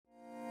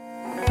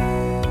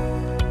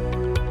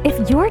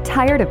If you're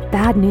tired of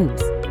bad news,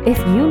 if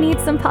you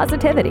need some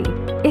positivity,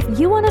 if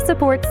you want to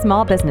support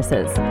small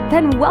businesses,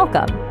 then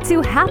welcome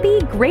to Happy,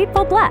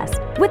 Grateful, Blessed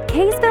with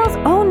Kaysville's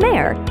own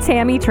mayor,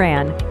 Tammy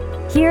Tran.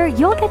 Here,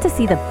 you'll get to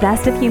see the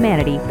best of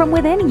humanity from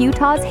within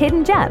Utah's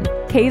hidden gem,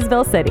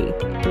 Kaysville City.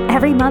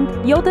 Every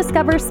month, you'll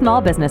discover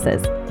small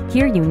businesses,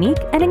 hear unique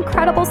and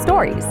incredible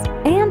stories,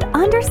 and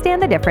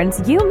understand the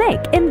difference you make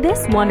in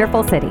this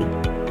wonderful city.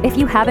 If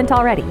you haven't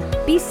already,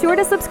 be sure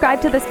to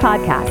subscribe to this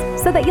podcast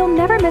so that you'll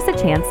never miss a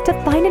chance to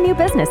find a new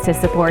business to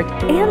support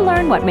and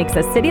learn what makes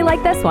a city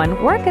like this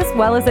one work as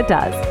well as it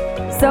does.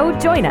 So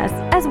join us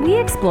as we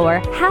explore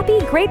Happy,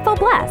 Grateful,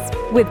 Blessed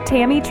with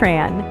Tammy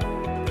Tran.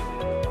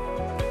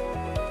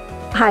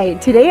 Hi,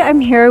 today I'm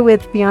here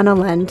with Fiona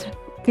Lund.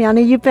 Fiona,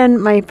 you've been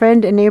my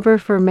friend and neighbor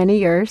for many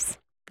years.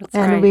 That's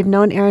and right. We've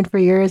known Aaron for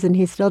years, and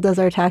he still does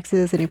our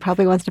taxes, and he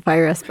probably wants to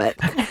fire us, but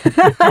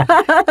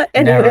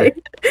anyway,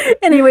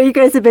 you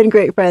guys have been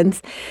great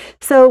friends.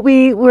 So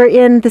we were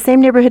in the same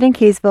neighborhood in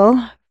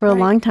Kaysville for a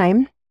long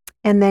time,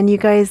 and then you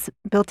guys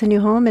built a new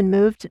home and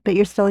moved, but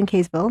you're still in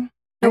Kaysville.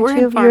 We're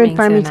you? in Farmington, You're in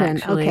Farmington,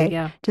 actually, okay,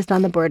 yeah. just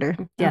on the border.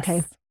 Yes.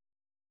 Okay.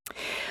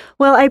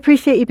 Well, I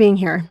appreciate you being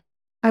here.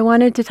 I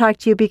wanted to talk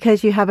to you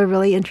because you have a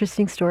really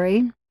interesting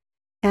story,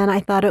 and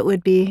I thought it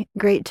would be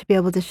great to be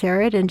able to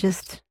share it and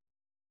just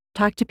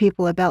talk to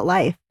people about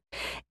life.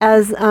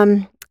 As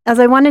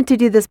I wanted to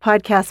do this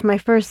podcast, my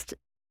first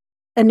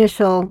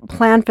initial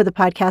plan for the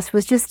podcast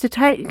was just to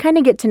kind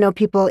of get to know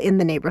people in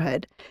the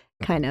neighborhood,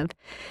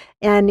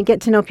 and get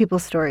to know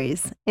people's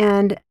stories.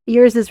 And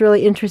yours is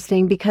really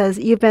interesting because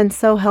you've been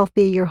so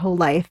healthy your whole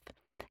life,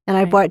 and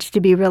I've watched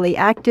you be really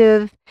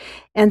active.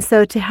 And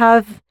so to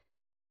have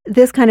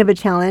this kind of a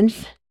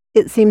challenge,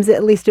 it seems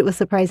at least it was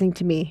surprising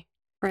to me.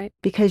 Right.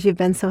 Because you've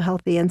been so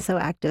healthy and so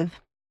active.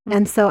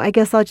 And so I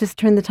guess I'll just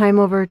turn the time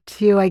over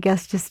to you,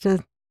 just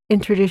to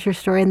introduce your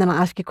story, and then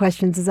I'll ask you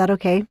questions. Is that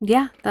okay?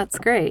 Yeah, that's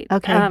great.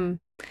 Okay.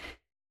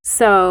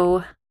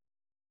 So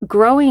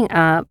growing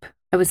up,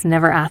 I was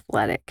never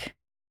athletic.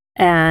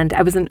 And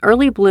I was an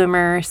early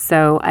bloomer,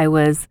 so I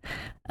was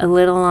a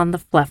little on the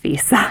fluffy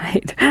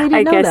side.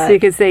 I guess that. you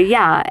could say,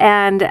 yeah.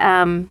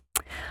 And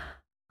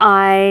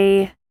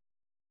I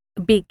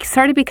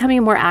started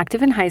becoming more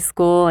active in high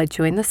school. I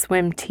joined the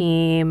swim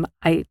team.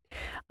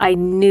 I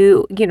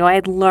knew, I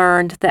had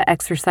learned that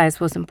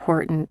exercise was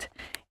important.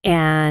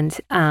 And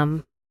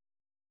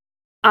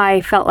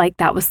I felt like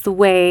that was the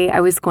way I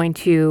was going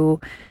to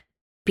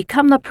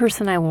become the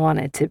person I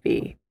wanted to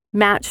be,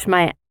 match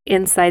my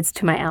insides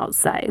to my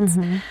outsides.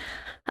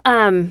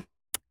 Mm-hmm.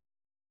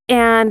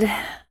 And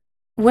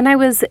when I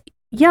was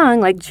young,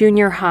 like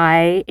junior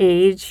high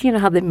age,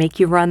 how they make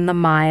you run the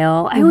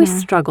mile, I always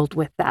struggled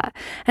with that.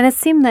 And it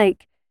seemed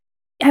like,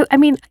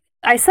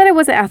 I said I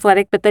wasn't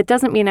athletic, but that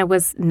doesn't mean I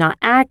was not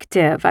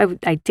active.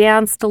 I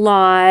danced a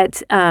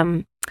lot.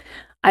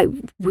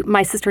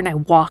 My sister and I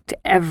walked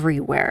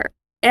everywhere.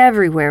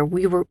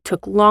 We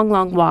took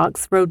long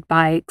walks, rode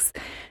bikes.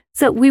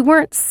 So we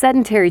weren't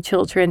sedentary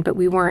children, but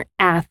we weren't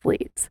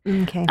athletes.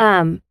 Okay.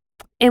 And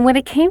when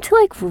it came to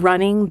like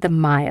running the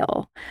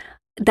mile,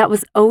 that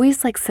was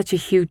always like such a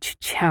huge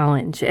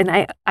challenge. And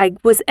I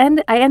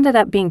ended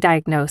up being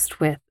diagnosed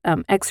with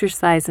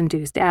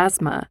exercise-induced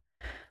asthma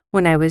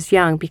when I was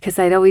young, because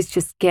I'd always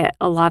just get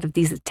a lot of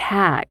these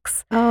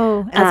attacks.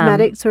 Oh,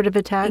 asthmatic sort of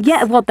attacks?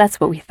 Yeah, well, that's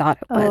what we thought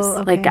it was. Oh,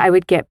 okay. Like I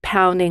would get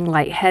pounding,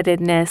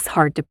 lightheadedness,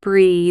 hard to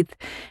breathe.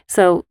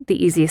 So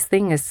the easiest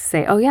thing is to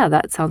say, oh yeah,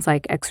 that sounds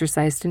like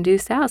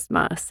exercise-induced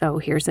asthma. So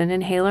here's an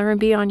inhaler and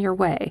be on your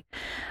way.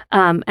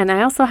 And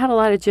I also had a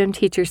lot of gym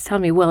teachers tell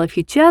me, well, if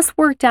you just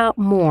worked out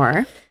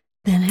more,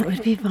 then it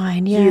would be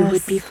fine. Yes. You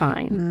would be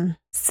fine.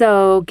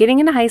 So getting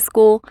into high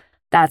school,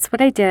 that's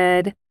what I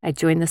did. I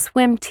joined the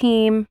swim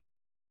team.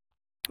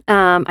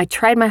 I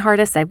tried my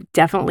hardest. I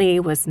definitely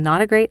was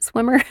not a great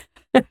swimmer,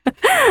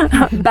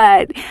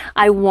 but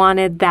I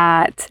wanted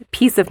that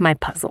piece of my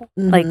puzzle.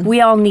 Like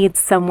we all need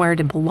somewhere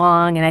to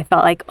belong. And I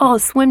felt like,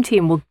 swim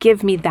team will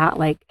give me that.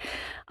 Like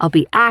I'll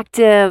be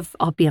active,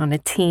 I'll be on a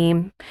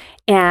team.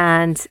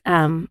 And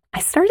I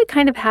started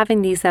kind of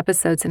having these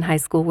episodes in high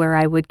school where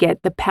I would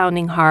get the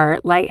pounding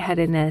heart,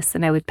 lightheadedness,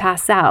 and I would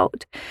pass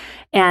out.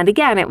 And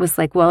again, it was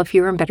like, well, if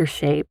you were in better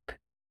shape,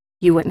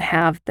 you wouldn't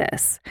have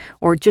this,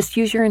 or just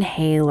use your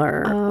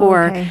inhaler,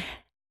 or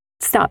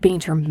stop being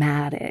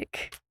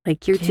dramatic.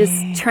 Like you're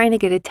just trying to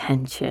get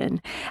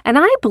attention. And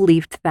I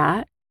believed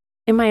that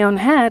in my own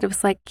head. It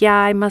was like, yeah,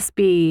 I must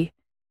be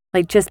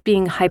like just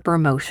being hyper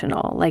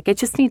emotional. Like I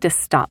just need to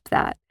stop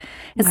that.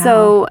 And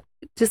so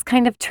just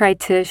kind of tried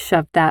to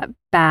shove that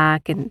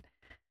back and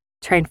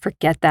try and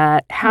forget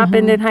that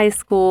happened in high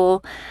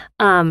school.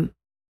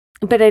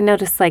 But I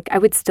noticed like I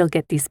would still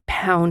get this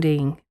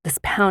pounding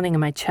in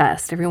my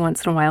chest every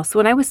once in a while. So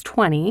when I was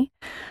 20,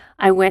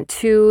 I went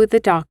to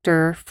the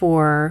doctor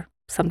for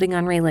something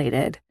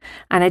unrelated.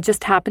 And I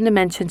just happened to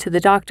mention to the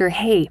doctor,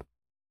 hey,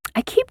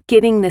 I keep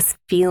getting this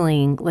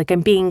feeling like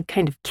I'm being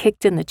kind of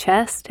kicked in the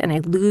chest and I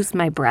lose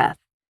my breath.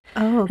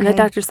 Oh, okay. And the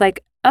doctor's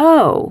like,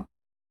 oh,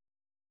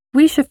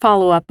 we should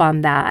follow up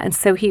on that. And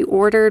so he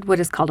ordered what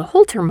is called a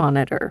Holter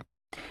monitor.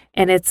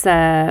 And it's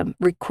a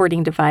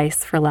recording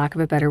device, for lack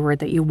of a better word,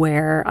 that you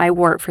wear. I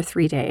wore it for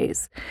 3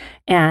 days.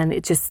 And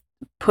it just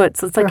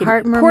it's like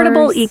a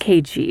portable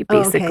EKG,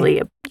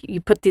 basically.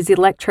 You put these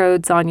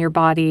electrodes on your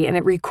body and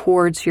it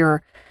records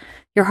your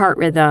heart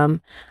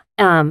rhythm.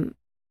 And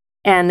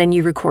then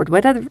you record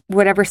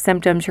whatever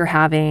symptoms you're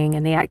having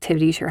and the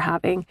activities you're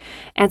having.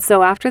 And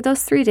so after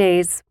those 3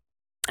 days,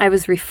 I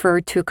was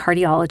referred to a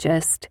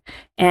cardiologist,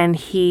 and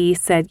he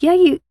said,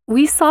 yeah,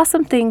 we saw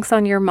some things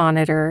on your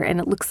monitor,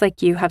 and it looks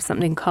like you have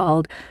something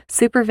called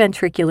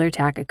supraventricular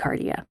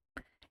tachycardia.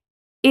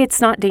 It's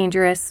not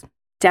dangerous,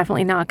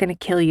 definitely not going to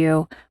kill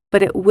you,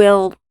 but it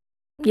will,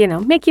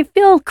 make you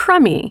feel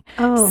crummy.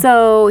 Oh.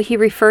 So he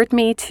referred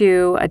me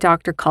to a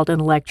doctor called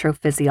an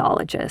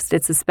electrophysiologist.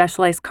 It's a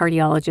specialized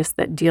cardiologist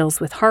that deals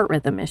with heart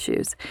rhythm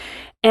issues.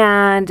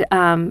 And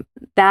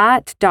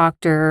that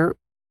doctor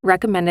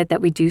recommended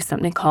that we do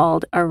something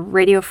called a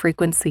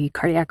radiofrequency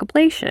cardiac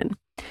ablation.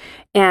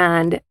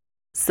 And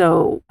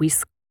so we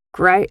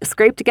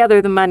scraped together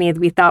the money that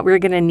we thought we were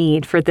going to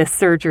need for this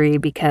surgery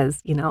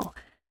because,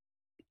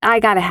 I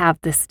got to have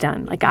this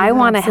done. Like, I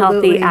want a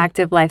healthy,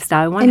 active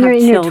lifestyle. I want to have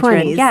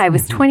children. Your 20s. Yeah, I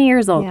was 20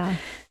 years old. Yeah.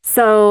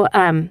 So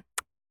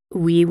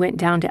we went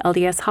down to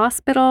LDS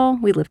Hospital.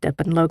 We lived up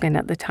in Logan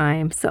at the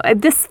time. So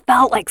this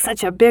felt like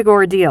such a big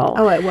ordeal.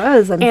 Oh, it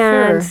was, I'm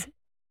sure.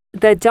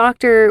 The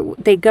doctor,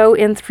 they go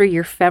in through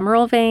your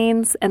femoral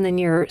veins and then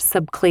your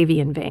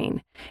subclavian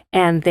vein,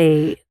 and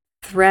they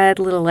thread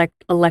little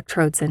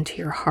electrodes into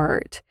your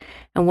heart.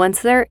 And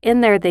once they're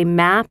in there, they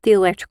map the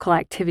electrical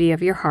activity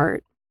of your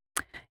heart.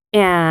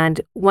 And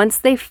once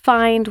they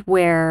find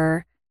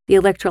where the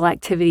electrical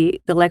activity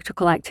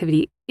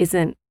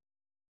isn't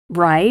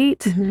right,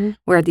 Mm-hmm.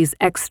 where these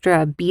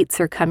extra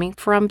beats are coming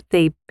from,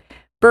 they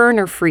burn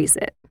or freeze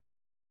it.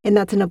 And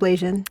that's an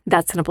ablation?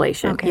 That's an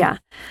ablation, Okay. yeah.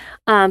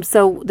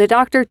 So the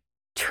doctor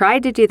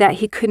tried to do that.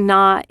 He could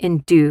not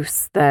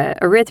induce the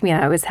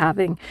arrhythmia I was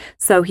having.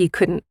 So he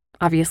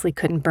obviously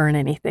couldn't burn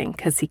anything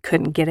because he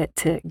couldn't get it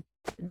to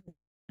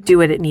do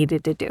what it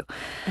needed to do.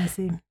 I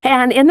see.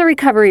 And in the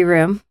recovery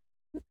room,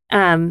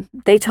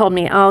 they told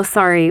me, oh,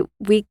 sorry,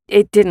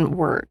 it didn't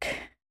work.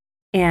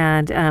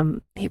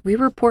 And we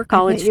were poor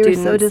college You students.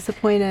 were so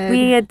disappointed.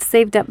 We had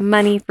saved up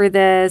money for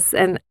this.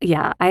 And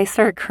yeah, I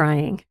started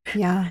crying.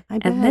 Yeah, I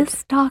bet. And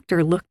this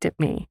doctor looked at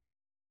me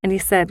and he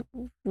said,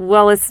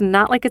 well, it's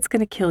not like it's going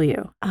to kill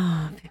you.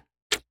 Oh,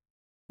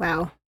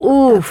 wow.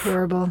 Oof. That's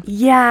horrible.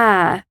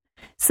 Yeah.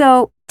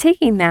 So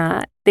taking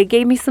that, they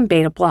gave me some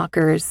beta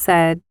blockers,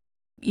 said,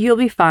 you'll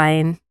be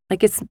fine.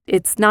 Like,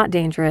 it's not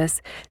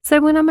dangerous. So I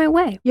went on my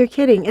way. You're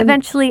kidding. And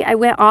Eventually, I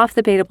went off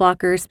the beta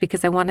blockers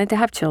because I wanted to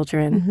have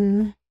children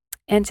Mhm.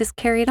 and just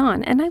carried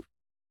on. And I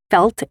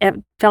felt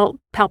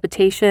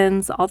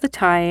palpitations all the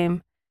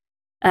time.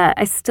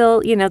 I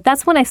still,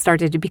 that's when I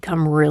started to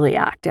become really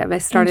active. I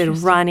started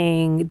Interesting.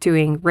 running,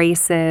 doing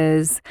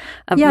races.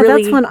 Yeah,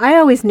 that's when I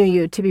always knew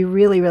you to be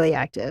really, really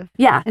active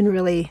Yeah. and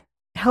really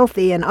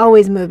healthy and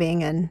always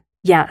moving. And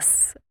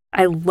Yes.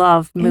 I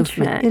love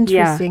movement.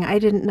 Interesting. I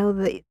didn't know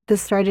that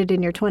this started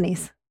in your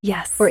 20s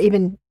Yeah. Yes. or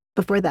even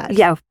before that.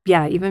 Yeah,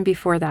 even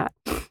before that.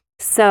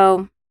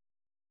 So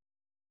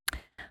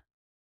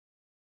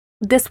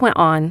this went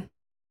on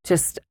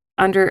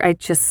I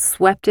just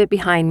swept it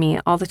behind me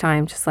all the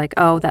time, just like,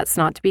 oh, that's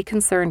not to be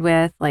concerned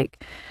with.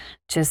 Like,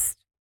 just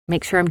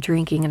make sure I'm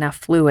drinking enough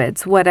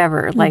fluids,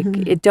 whatever. Like,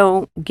 Mhm.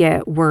 don't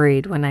get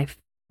worried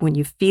when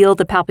you feel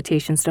the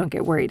palpitations, don't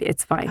get worried.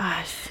 It's fine.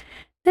 Gosh.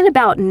 Then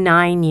about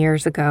 9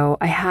 years ago,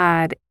 I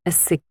had a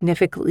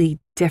significantly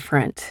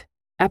different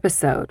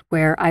episode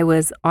where I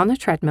was on the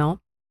treadmill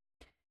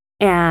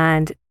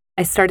and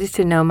I started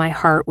to know my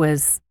heart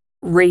was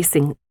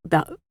racing.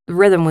 The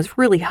rhythm was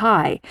really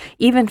high.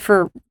 Even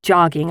for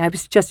jogging, I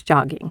was just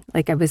jogging.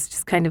 Like, I was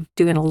just kind of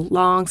doing a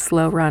long,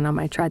 slow run on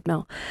my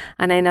treadmill.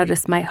 And I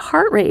noticed my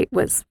heart rate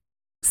was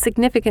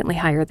significantly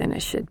higher than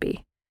it should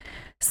be.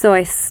 So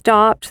I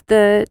stopped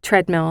the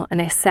treadmill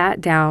and I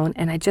sat down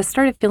and I just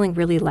started feeling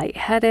really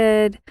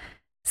lightheaded,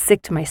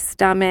 sick to my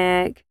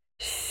stomach,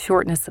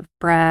 shortness of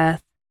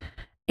breath.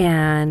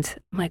 And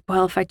I'm like,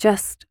 well, if I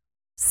just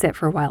sit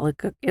for a while,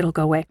 it'll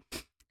go away.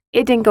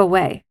 It didn't go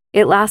away.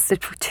 It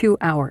lasted for 2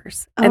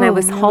 hours. And I Oh,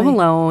 was home really?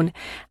 alone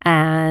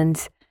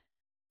and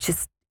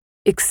just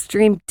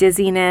extreme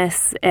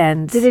dizziness.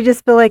 And Did it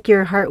just feel like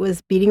your heart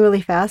was beating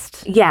really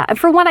fast? yeah, and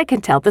for what I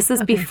can tell, this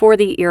is Okay. before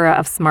the era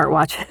of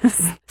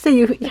smartwatches. So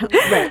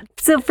right.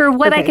 So for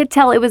what I Okay. could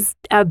tell, it was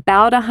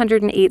about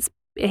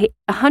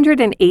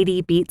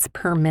 180 beats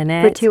per For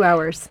minute 2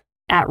 hours.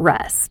 at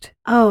rest.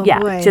 Oh, Yeah,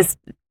 boy. just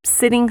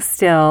sitting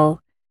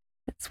still.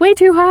 It's way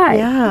too high,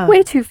 Yeah.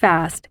 way too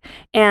fast.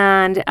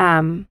 And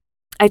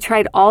I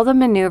tried all the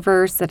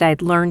maneuvers that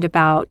I'd learned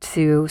about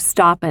to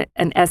stop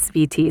an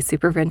SVT,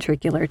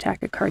 supraventricular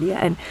tachycardia,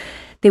 and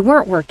they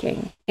weren't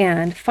working.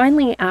 And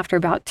finally, after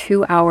about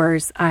 2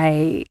 hours,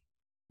 I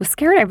was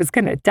scared I was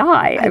going to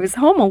die. I was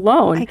home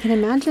alone. I can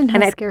imagine how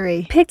And I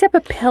scary. Picked up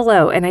a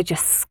pillow and I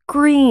just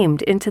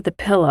screamed into the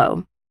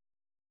pillow.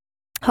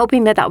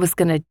 hoping that was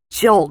going to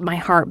jolt my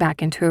heart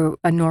back into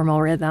a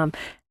normal rhythm.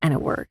 And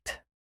it worked.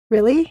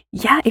 Really?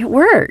 Yeah, it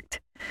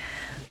worked.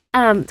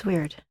 It's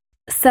weird.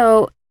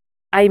 So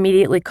I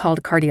immediately called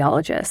a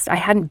cardiologist. I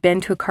hadn't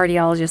been to a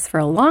cardiologist for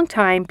a long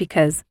time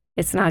because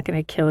it's not going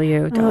to kill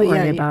you. Don't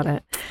worry about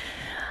it.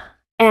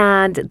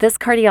 And this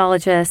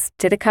cardiologist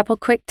did a couple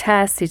quick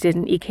tests. He did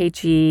an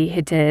EKG.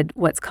 He did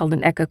what's called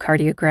an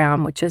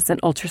echocardiogram, which is an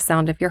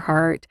ultrasound of your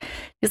heart.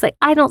 He's like,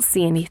 I don't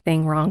see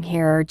anything wrong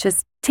here.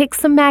 Just take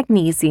some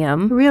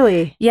magnesium.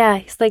 Really? Yeah.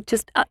 He's like,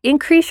 just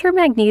increase your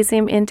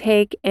magnesium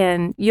intake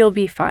and you'll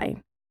be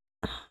fine.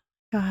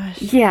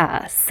 Gosh.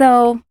 Yeah.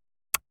 So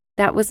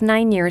that was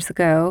 9 years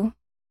ago.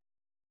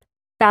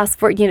 Fast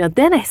forward,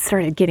 then I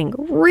started getting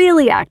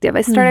really active.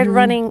 I started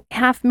running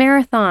half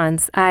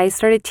marathons. I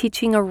started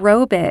teaching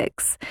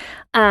aerobics.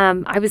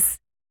 I was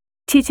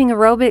teaching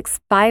aerobics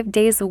 5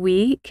 days a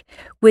week,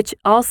 which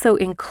also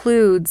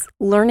includes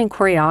learning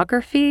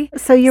choreography.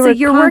 So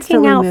you're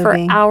working out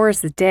moving for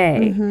hours a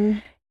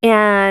day.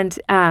 And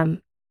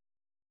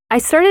I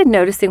started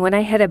noticing when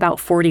I hit about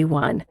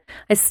 41,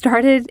 I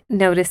started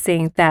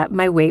noticing that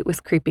my weight was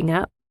creeping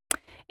up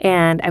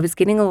and I was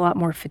getting a lot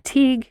more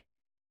fatigue.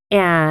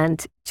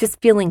 And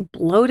just feeling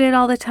bloated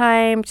all the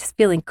time, just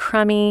feeling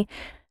crummy.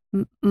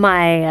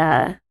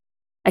 I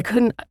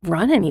couldn't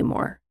run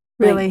anymore.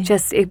 Really?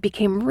 It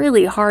became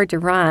really hard to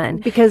run.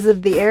 Because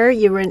of the air?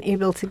 You weren't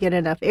able to get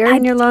enough air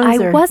in your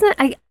lungs?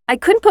 I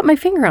couldn't put my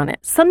finger on it.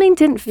 Something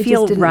didn't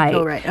feel right.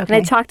 Okay. And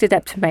I chalked it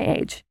up to my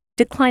age.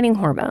 Declining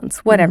hormones,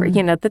 whatever,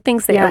 the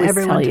things they always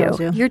tell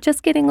you. You're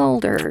just getting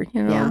older,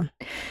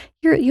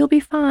 You'll be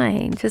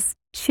fine. Just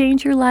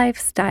change your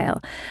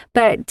lifestyle.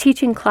 But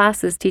teaching my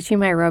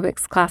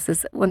aerobics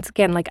classes, once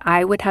again, like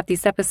I would have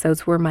these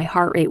episodes where my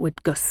heart rate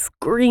would go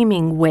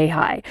screaming way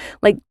high.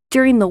 Like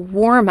during the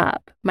warm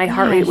up, my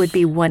heart rate would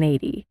be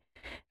 180.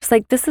 It's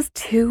like, this is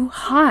too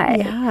high.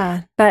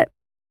 Yeah. But,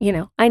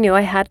 I knew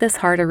I had this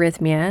heart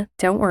arrhythmia.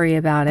 Don't worry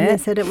about it. And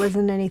they said it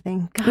wasn't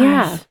anything. Gosh.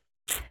 Yeah.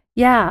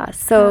 Yeah.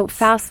 So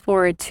fast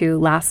forward to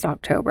last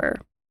October,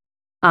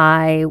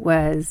 I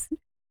was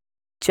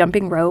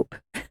jumping rope.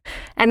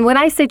 And when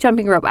I say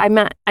jumping rope, I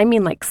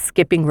mean like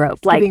skipping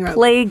rope,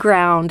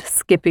 playground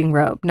skipping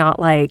rope, not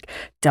like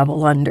double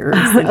unders.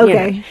 And,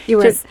 okay.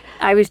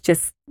 I was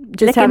just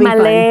licking my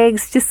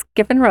legs, just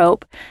skipping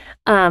rope.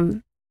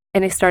 And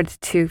I started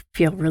to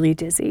feel really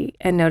dizzy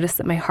and noticed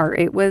that my heart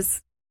rate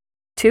was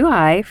too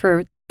high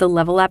for the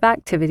level of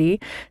activity.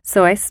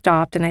 So I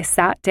stopped and I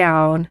sat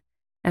down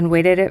and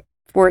waited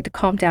for it to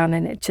calm down,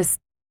 and it just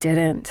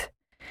didn't.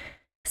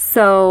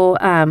 So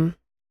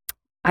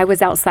I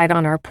was outside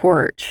on our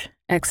porch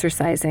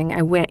exercising.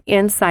 I went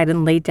inside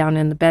and laid down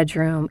in the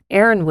bedroom.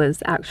 Aaron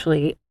was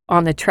actually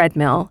on the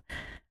treadmill,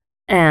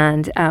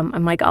 and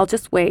I'm like, I'll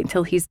just wait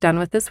until he's done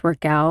with this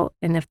workout,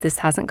 and if this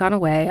hasn't gone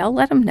away, I'll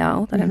let him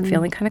know that I'm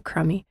feeling kind of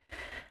crummy.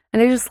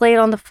 And I just laid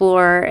on the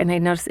floor, and I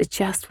noticed it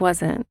just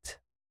wasn't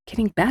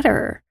getting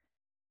better.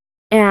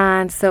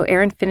 And so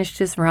Aaron finished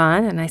his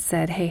run, and I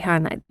said, hey,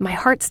 hon, my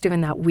heart's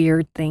doing that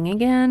weird thing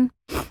again.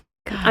 Gosh.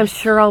 I'm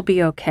sure I'll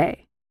be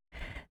okay.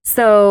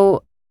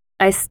 So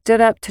I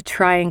stood up to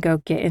try and go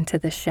get into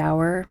the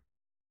shower,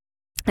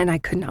 and I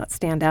could not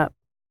stand up.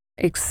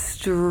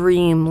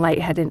 Extreme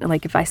lightheaded.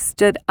 Like if I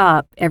stood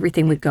up,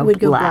 everything would go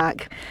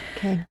black.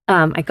 Okay.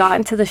 I got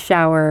into the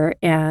shower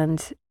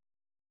and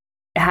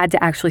had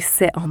to actually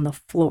sit on the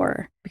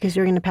floor. Because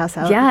you were going to pass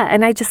out? Yeah.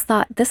 And I just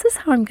thought, this is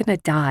how I'm going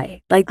to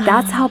die. Like,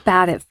 that's how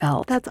bad it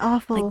felt. That's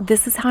awful. Like,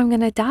 this is how I'm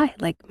going to die.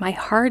 Like, my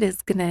heart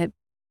is going to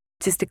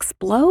just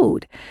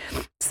explode.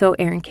 So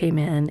Aaron came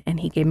in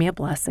and he gave me a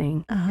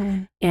blessing.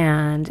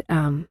 And,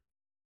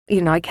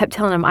 I kept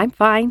telling him, I'm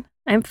fine.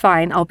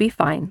 I'll be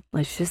fine.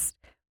 Let's just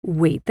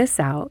wait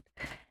this out.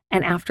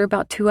 And after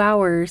about 2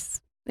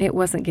 hours, it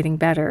wasn't getting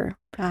better.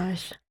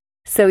 Gosh.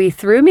 So he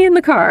threw me in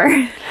the car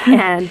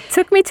and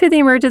took me to the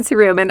emergency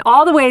room. And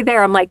all the way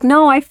there, I'm like,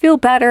 no, I feel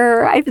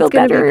better. I feel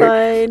better. Be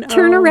fine.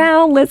 Turn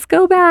around. Let's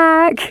go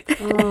back.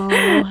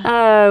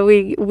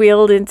 We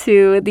wheeled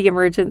into the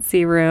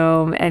emergency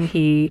room and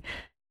he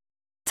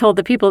told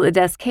the people at the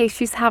desk, hey,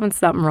 she's having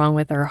something wrong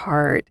with her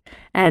heart.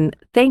 And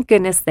thank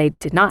goodness they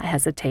did not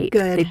hesitate.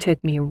 Good. They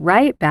took me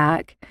right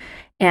back.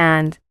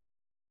 And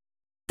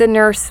the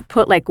nurse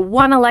put like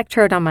one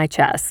electrode on my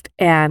chest,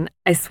 and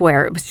I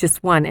swear it was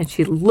just one. And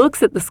she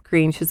looks at the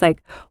screen. She's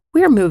like,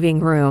 we're moving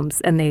rooms.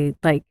 And they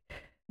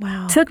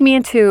took me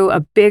into a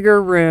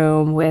bigger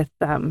room with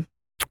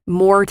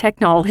more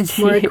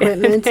technology. More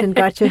equipment and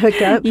got you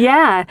hooked up.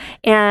 Yeah.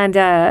 And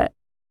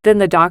then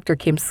the doctor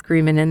came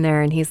screaming in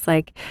there and he's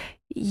like,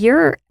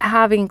 you're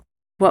having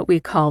what we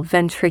call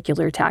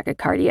ventricular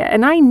tachycardia.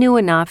 And I knew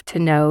enough to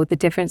know the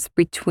difference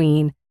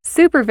between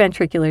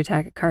supraventricular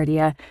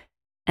tachycardia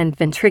and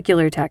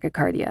ventricular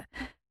tachycardia.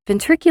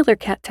 Ventricular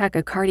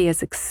tachycardia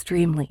is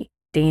extremely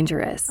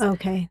dangerous.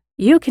 Okay.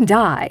 You can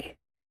die.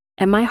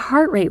 And my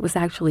heart rate was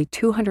actually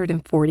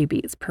 240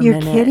 beats per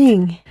minute. You're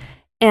kidding.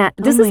 And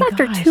this is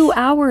after 2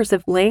 hours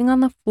of laying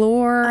on the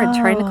floor and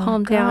trying to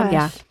calm down.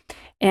 Yeah.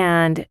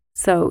 And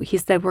So he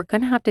said, we're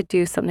going to have to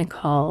do something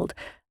called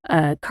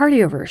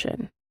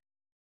cardioversion.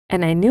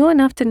 And I knew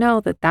enough to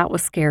know that that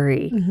was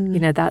scary. Mhm. You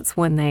know, that's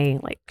when they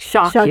like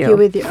shock Shock you. you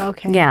with your,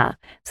 okay. Yeah.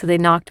 So they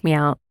knocked me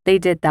out. They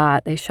did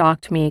that. They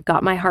shocked me,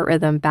 got my heart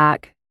rhythm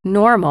back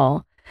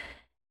normal,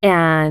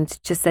 and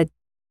just said,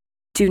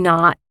 do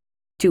not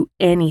do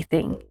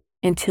anything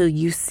until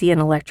you see an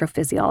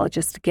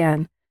electrophysiologist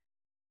again.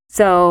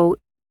 So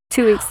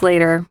 2 weeks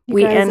later,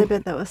 I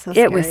bet that was so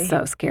scary. it was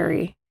so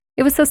scary.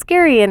 It was so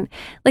scary. And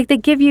like they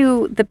give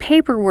you the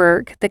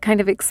paperwork that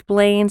kind of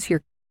explains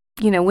your,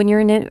 when you're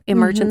in an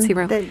emergency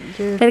room, that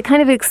it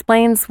kind of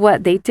explains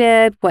what they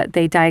did, what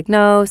they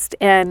diagnosed.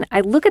 And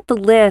I look at the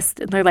list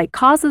and they're like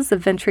causes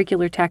of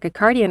ventricular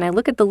tachycardia. And I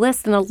look at the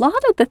list and a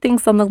lot of the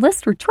things on the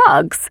list were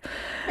drugs.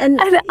 And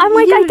I'm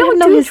like, I don't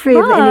no do history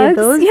drugs. of any of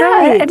those, yeah.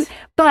 right?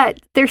 But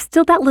there's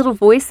still that little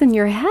voice in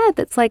your head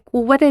that's like,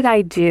 well, what did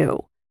I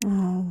do?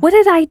 Oh. What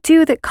did I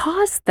do that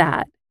caused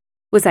that?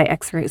 Was I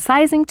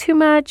exercising too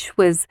much?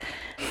 Was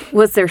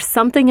there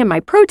something in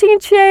my protein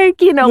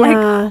shake?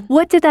 Like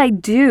what did I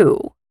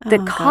do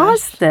that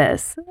caused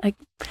this? Like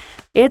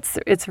it's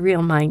a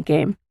real mind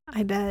game.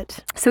 I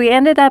bet. So we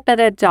ended up at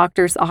a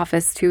doctor's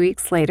office 2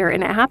 weeks later,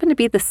 and it happened to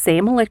be the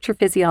same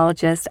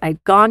electrophysiologist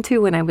I'd gone to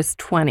when I was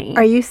 20.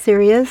 Are you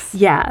serious?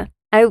 Yeah.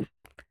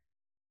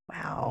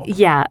 Wow.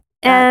 Yeah.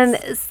 And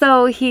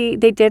so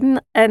they did an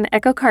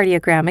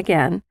echocardiogram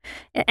again,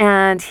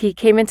 and he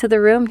came into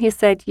the room. He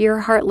said, your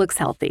heart looks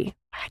healthy.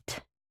 What?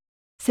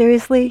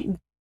 Seriously?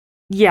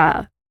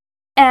 Yeah.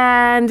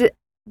 And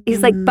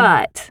he's like,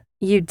 but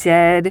you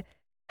did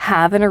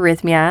have an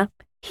arrhythmia.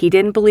 He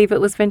didn't believe it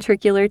was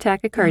ventricular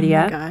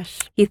tachycardia. Oh my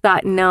gosh. He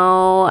thought,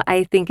 no,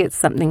 I think it's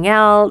something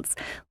else.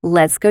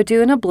 Let's go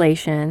do an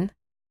ablation,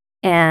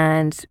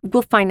 and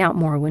we'll find out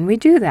more when we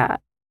do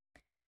that.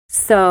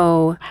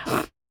 So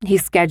he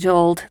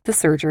scheduled the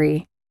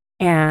surgery,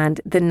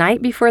 and the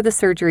night before the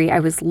surgery, I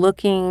was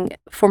looking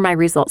for my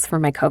results for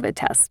my COVID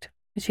test,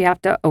 because you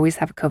have to always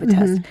have a COVID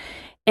test.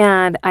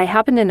 And I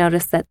happened to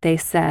notice that they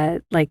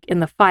said, like in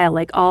the file,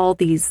 like all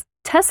these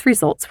test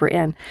results were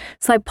in.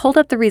 So I pulled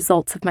up the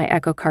results of my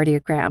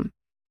echocardiogram,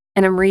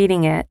 and I'm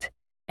reading it,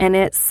 and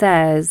it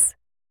says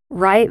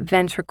right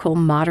ventricle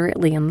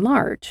moderately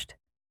enlarged.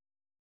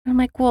 And I'm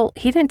like, well,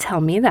 he didn't tell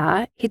me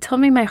that. He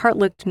told me my heart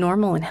looked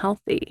normal and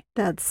healthy.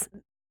 That's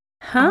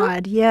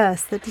odd.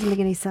 Yes, that doesn't make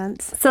any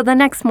sense. So the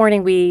next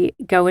morning we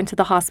go into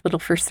the hospital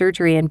for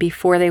surgery, and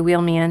before they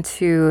wheel me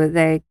into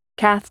the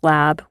cath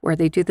lab where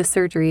they do the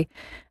surgery,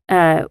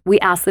 we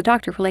asked the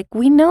doctor, we're like,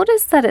 we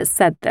noticed that it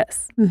said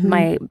this.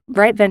 My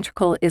right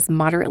ventricle is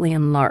moderately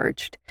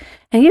enlarged.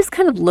 And he just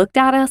kind of looked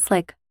at us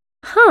like,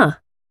 huh.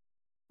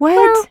 What?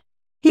 Well,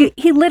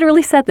 he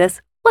literally said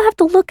this. We'll have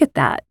to look at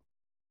that.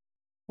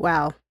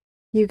 Wow.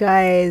 You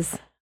guys.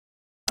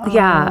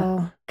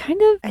 Yeah.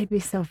 Kind of. I'd be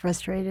so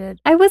frustrated.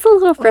 I was a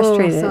little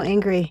frustrated. So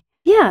angry.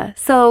 Yeah.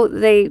 So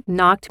they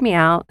knocked me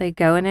out. They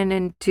go in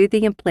and do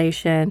the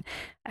ablation.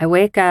 I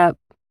wake up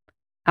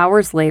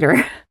hours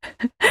later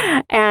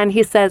and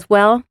he says,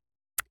 well,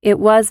 it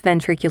was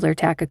ventricular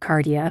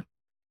tachycardia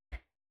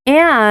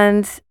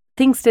and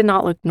things did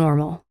not look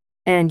normal.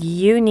 And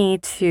you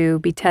need to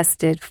be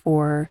tested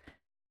for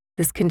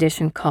this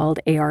condition called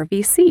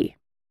ARVC,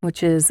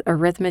 which is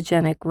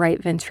arrhythmogenic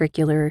right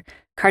ventricular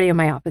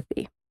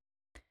cardiomyopathy.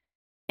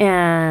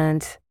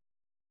 And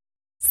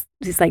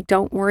he's like,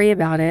 don't worry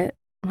about it.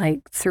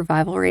 Like,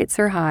 survival rates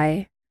are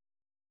high.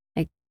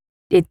 Like,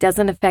 it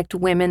doesn't affect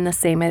women the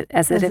same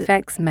as it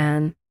affects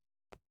men.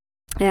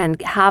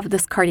 And have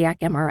this cardiac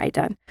MRI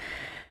done.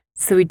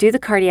 So we do the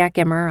cardiac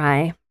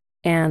MRI,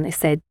 and they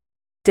said,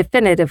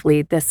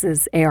 definitively, this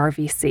is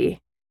ARVC.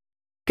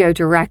 Go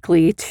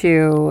directly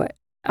to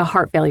a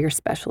heart failure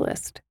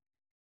specialist.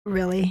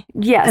 Really?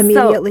 Yes.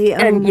 Immediately?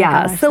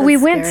 So we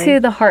went to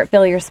the heart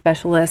failure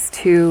specialist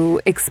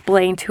who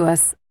explained to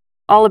us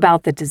all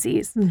about the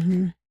disease.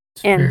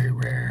 It's very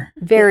rare.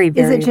 Very,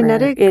 very Is it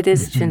genetic? Rare. It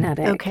is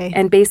genetic. Okay.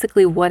 And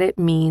basically what it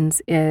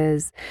means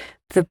is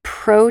the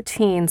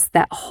proteins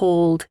that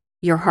hold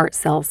your heart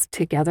cells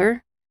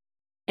together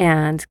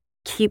and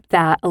keep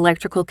that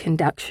electrical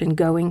conduction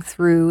going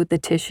through the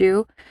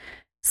tissue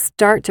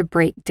start to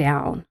break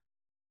down.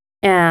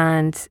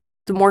 And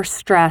the more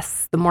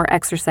stress, the more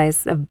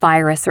exercise, a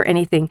virus or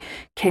anything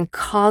can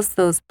cause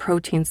those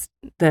proteins,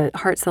 the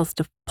heart cells,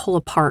 to pull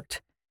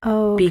apart.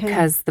 Oh, okay.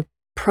 Because the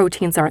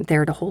proteins aren't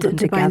there to hold them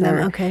to bind together.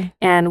 them. Okay.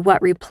 And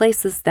what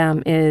replaces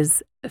them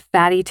is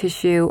fatty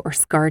tissue or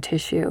scar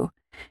tissue.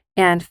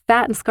 And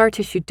fat and scar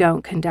tissue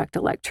don't conduct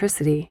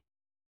electricity.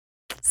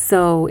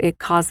 So it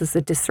causes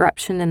a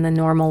disruption in the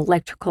normal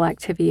electrical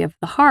activity of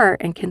the heart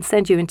and can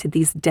send you into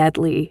these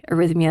deadly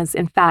arrhythmias.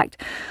 In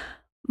fact,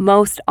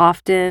 most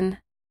often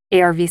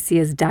ARVC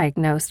is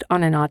diagnosed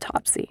on an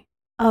autopsy.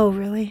 Oh,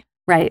 really?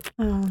 Right.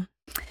 Oh.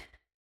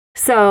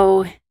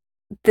 So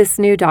this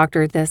new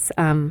doctor, this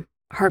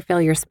heart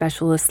failure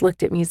specialist,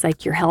 looked at me. He's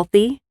like, you're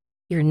healthy.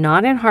 You're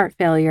not in heart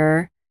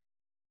failure.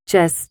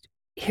 Just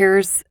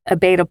here's a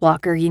beta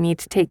blocker. You need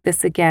to take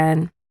this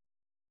again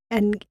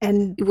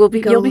and you'll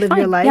be live fine.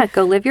 your life. Yeah,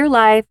 go live your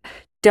life.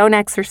 Don't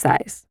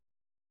exercise.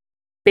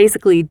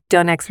 Basically,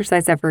 don't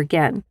exercise ever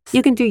again.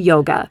 You can do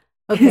yoga.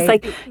 Okay. It's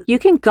like you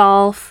can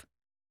golf,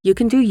 you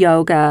can do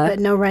yoga, But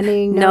no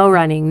running, no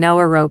running, no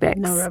aerobics.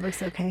 no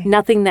aerobics. Okay.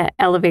 Nothing that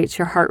elevates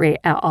your heart rate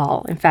at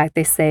all. In fact,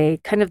 they say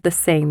kind of the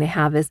saying they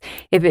have is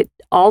if it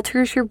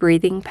alters your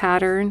breathing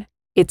pattern,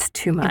 it's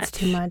too much. It's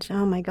too much.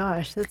 Oh my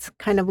gosh, that's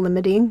kind of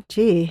limiting.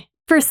 Gee.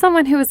 For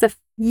someone who was a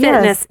Yes,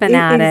 fitness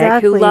fanatic,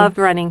 exactly. who loved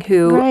running,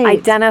 who Right.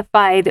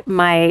 identified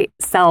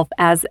myself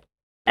as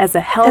a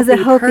healthy, As a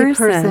healthy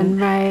person,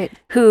 right?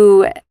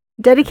 who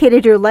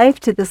Dedicated your life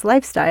to this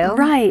lifestyle.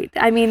 right.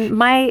 I mean,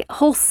 my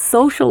whole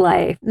social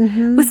life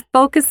Mm-hmm. was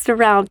focused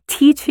around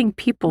teaching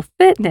people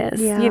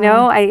fitness. Yeah. You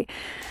know, I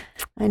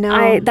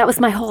know. that was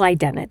my whole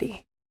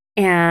identity.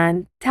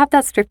 And to have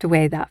that stripped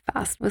away that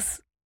fast was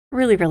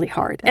really, really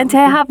hard. That And would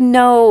to be-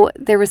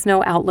 have there was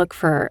no outlook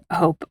for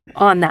hope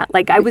on that.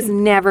 Like I was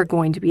never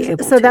going to be able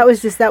to. So that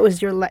was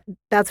your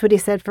that's what he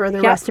said for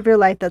the Yeah. rest of your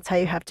life. That's how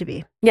you have to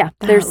be. yeah,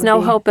 that there's would no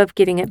be- hope of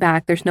getting it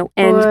back. There's no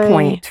end Boy,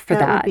 point for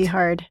that that. would be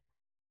hard.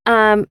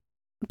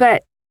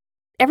 But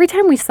every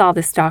time we saw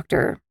this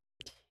doctor,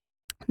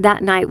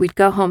 that night we'd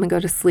go home and go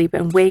to sleep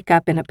and wake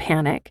up in a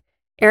panic.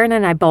 Aaron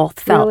and I both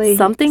felt Really?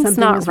 something's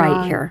Something not was right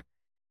wrong. here.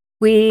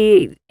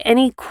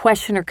 Any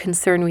question or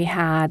concern we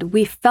had,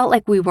 we felt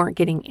like we weren't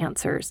getting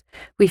answers.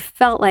 We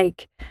felt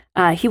like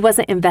he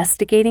wasn't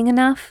investigating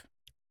enough.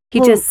 He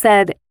Well- just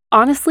said,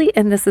 honestly,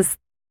 and this is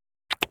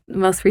the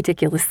most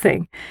ridiculous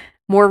thing,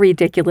 more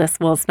ridiculous,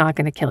 well, it's not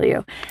going to kill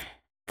you.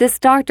 This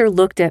doctor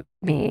looked at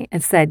me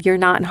and said, "You're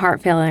not in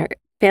heart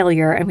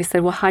failure." And we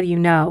said, "Well, how do you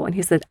know?" And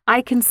he said,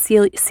 "I can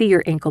see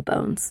your ankle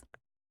bones."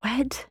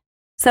 What?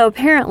 So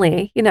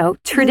apparently, The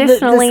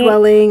traditionally,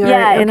 swelling. Or,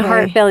 in okay.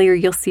 heart failure,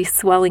 you'll see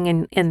swelling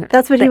in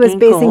That's what the he was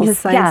basing ankles. his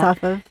science Yeah.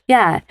 off of.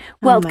 Yeah.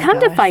 Well, my come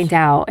to gosh. find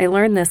out, I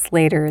learned this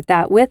later,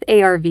 that with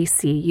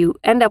ARVC, you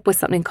end up with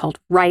something called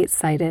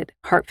right-sided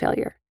heart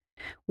failure,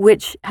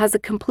 which has a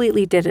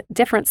completely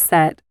different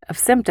set of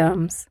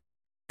symptoms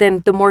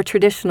than the more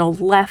traditional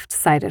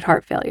left-sided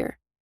heart failure.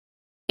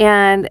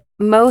 And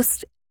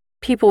most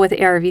people with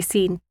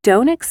ARVC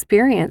don't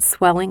experience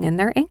swelling in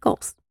their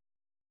ankles.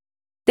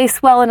 They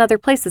swell in other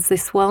places. They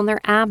swell in their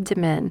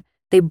abdomen.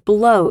 They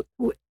bloat,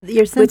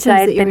 Your symptoms which I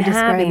had that you been were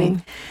describing.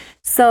 having.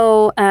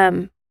 So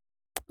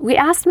we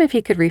asked him if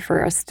he could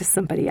refer us to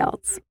somebody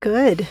else.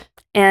 Good.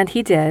 And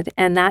he did.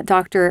 And that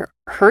doctor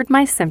heard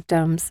my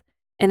symptoms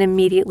and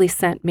immediately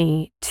sent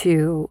me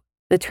to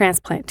the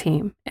transplant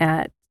team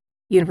at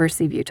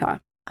University of Utah.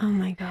 Oh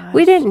my gosh.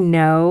 We didn't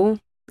know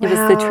it was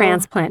the Wow.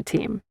 transplant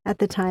team. At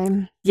the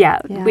time. Yeah,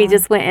 we Yeah.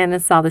 just went in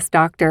and saw this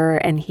doctor,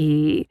 and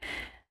he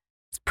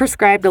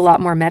prescribed a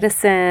lot more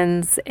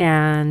medicines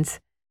and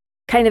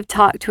kind of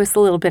talked to us a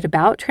little bit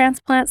about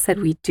transplants, said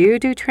we do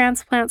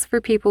transplants for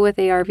people with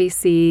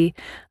ARVC.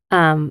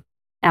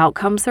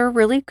 Outcomes are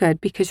really good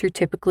because you're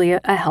typically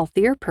a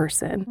healthier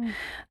person.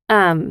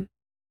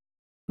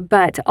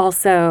 But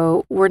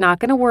also, we're not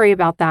going to worry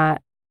about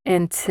that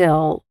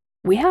until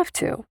we have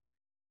to.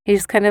 He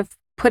just kind of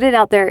put it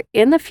out there.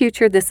 In the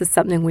future, this is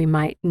something we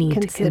might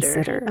need to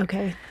consider.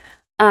 Okay.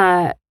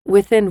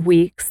 Within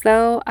weeks,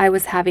 though, I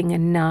was having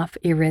enough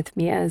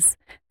arrhythmias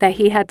that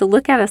he had to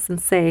look at us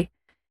and say,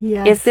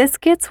 Yes. if this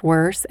gets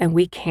worse and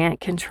we can't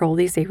control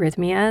these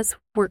arrhythmias,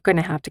 we're going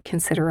to have to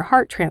consider a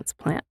heart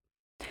transplant.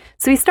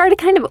 So he started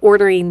kind of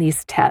ordering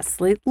these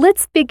tests. Like,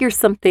 let's figure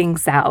some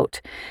things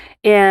out.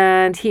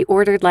 And he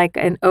ordered like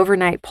an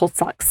overnight pulse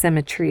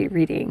oximetry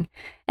reading.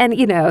 And,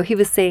 he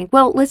was saying,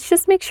 well, let's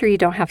just make sure you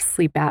don't have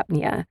sleep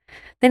apnea.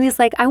 Then he's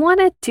like, I want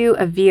to do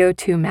a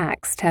VO2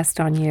 max test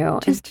on you.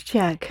 Just to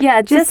check.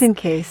 Yeah, Just in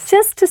case.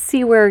 just to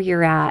see where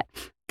you're at.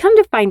 Come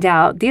to find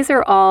out, these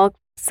are all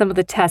some of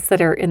the tests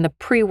that are in the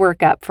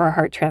pre-workup for a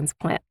heart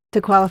transplant. To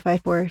qualify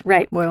for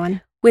Right.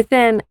 one.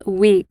 Within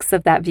weeks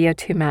of that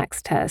VO2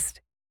 max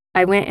test,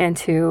 I went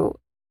into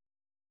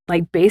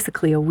like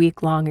basically a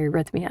week-long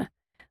arrhythmia.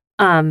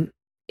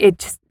 It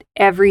just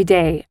every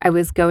day I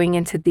was going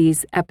into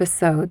these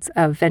episodes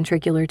of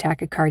ventricular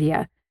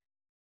tachycardia.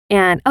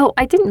 And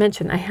I didn't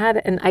mention I had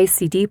an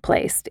ICD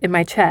placed in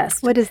my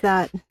chest. What is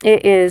that?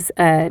 It is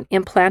an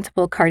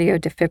implantable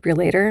cardioverter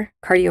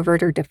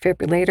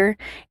defibrillator.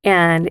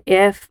 And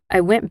if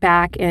I went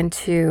back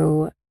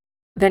into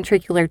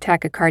ventricular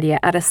tachycardia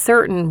at a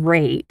certain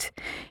rate,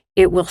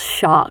 it will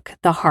shock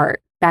the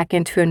heart back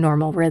into a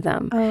normal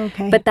rhythm. Oh,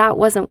 okay. But that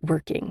wasn't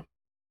working.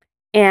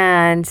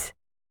 And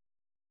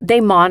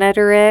they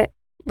monitor it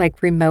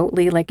like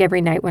remotely, like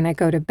every night when I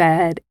go to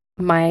bed.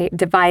 My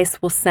device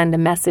will send a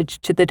message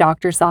to the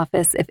doctor's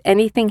office. If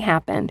anything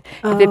happened,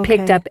 if it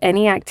picked up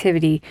any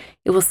activity,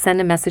 it will send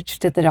a message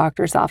to the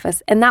doctor's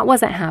office. And that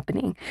wasn't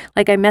happening.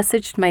 Like I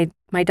messaged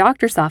my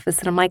doctor's office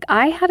and I'm like,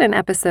 I had an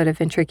episode of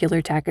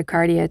ventricular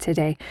tachycardia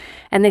today.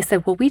 And they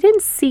said, well, we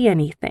didn't see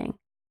anything.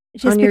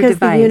 Just on your because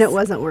the device. unit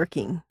wasn't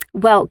working.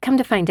 Well, come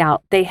to find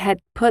out, they had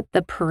put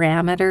the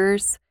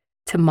parameters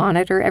to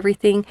monitor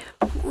everything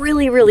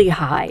really, really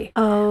high.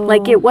 Oh.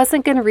 Like it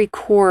wasn't going to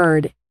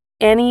record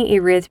any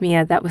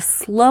arrhythmia that was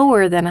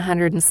slower than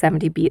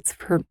 170 beats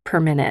per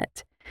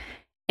minute.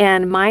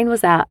 And mine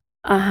was at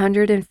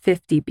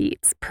 150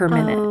 beats per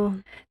minute. Oh,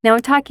 Now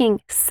I'm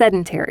talking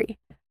sedentary.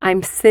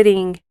 I'm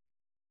sitting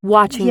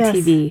watching yes,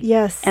 TV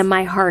yes. and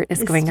my heart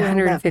is It's going doing that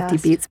 150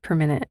 fast. beats per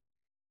minute.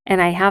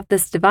 And I have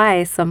this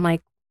device. I'm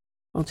like,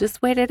 well,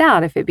 just wait it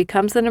out. If it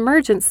becomes an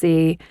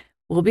emergency,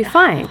 we'll be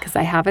fine because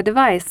I have a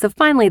device. So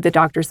finally, the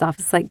doctor's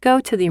office like, go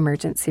to the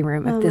emergency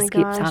room if Oh this my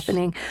keeps gosh.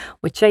 happening,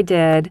 which I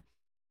did.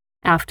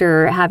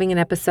 After having an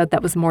episode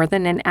that was more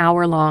than an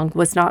hour long,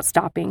 was not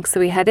stopping. So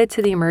we headed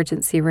to the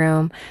emergency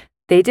room.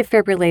 They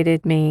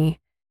defibrillated me.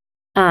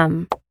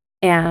 And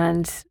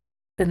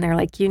then they're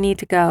like, you need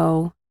to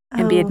go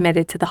and be Oh.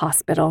 admitted to the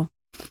hospital.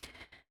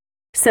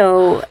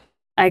 So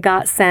I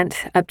got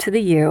sent up to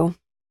the U.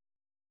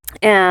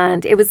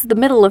 And it was the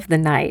middle of the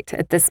night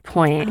at this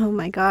point. Oh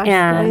my gosh,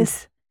 And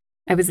guys.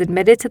 I was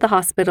admitted to the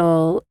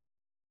hospital,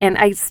 and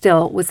I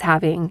still was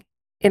having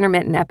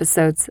intermittent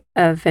episodes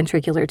of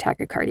ventricular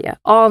tachycardia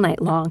all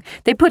night long.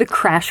 They put a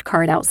crash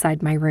cart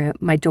outside my room,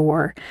 my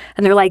door,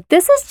 and they're like,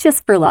 this is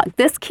just for luck.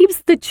 This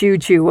keeps the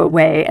juju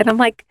away. And I'm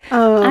like,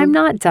 Oh, I'm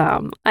not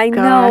dumb. I know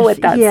gosh.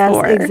 what that's yes,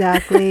 for.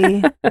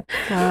 exactly.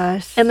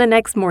 Gosh. And the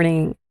next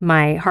morning,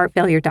 my heart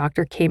failure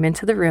doctor came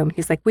into the room.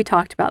 He's like, we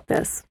talked about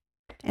this.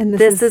 And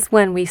This is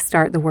when we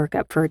start the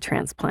workup for a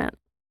transplant.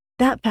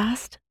 that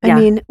fast? Yeah. I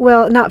mean,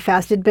 well, not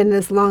fast. It'd been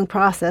this long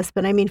process,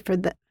 but I mean, for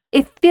the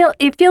It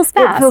feels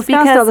fast. it feels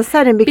fast all of a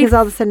sudden because bef-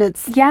 all of a sudden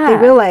it's Yeah. they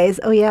realize,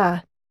 oh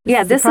yeah,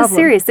 yeah, is the this is problem.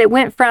 serious. It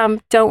went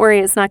from don't worry,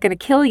 it's not going to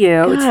kill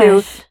you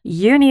to Gosh,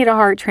 you need a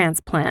heart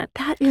transplant.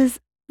 that is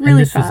And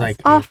Really this fast. was like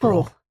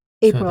awful.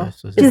 April. April. So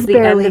this was It's Just the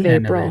barely. end of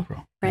end April. of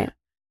April. Right.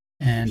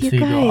 Yeah. And You so you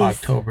go guys.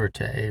 October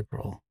to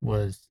April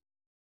was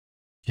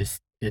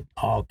just, it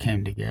all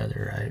came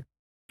together, right?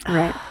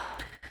 Right.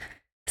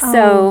 Oh,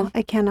 So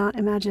I cannot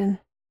imagine.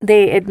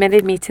 they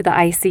admitted me to the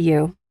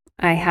ICU.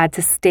 I had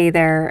to stay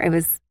there.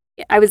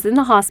 I was in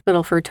the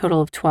hospital for a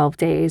total of 12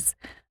 days.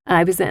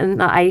 I was in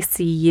the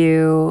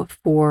ICU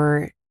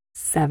for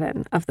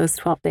 7 of those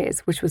 12 days,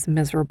 which was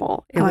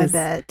miserable. It Oh, I was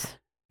bet.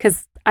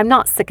 because I'm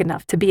not sick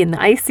enough to be in the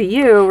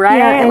ICU, right?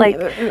 Yeah, and- like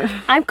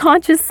I'm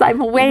conscious,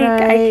 I'm awake,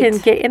 I can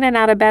Right. get in and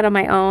out of bed on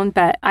my own,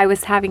 but I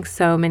was having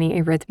so many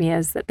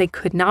arrhythmias that they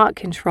could not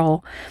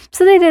control.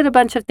 So they did a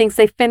bunch of things.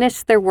 They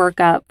finished their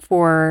workup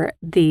for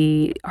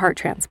the heart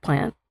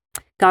transplant,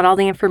 got all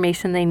the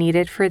information they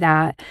needed for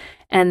that,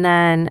 and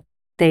then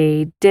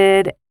they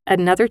did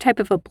another type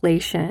of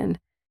ablation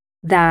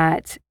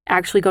that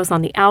actually goes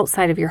on the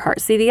outside of your heart.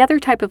 See, the other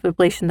type of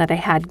ablation that I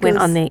had went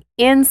on Goes- the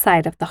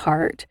inside of the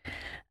heart.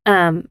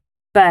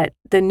 But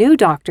the new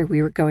doctor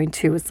we were going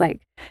to was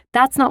like,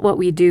 that's not what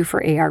we do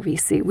for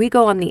ARVC. We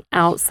go on the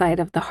outside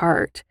of the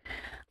heart.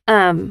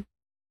 And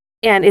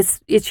it's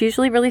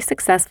usually really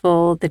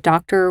successful. The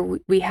doctor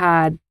we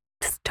had,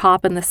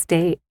 top in the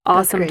state,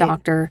 awesome great.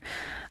 doctor.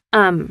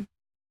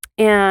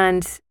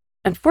 And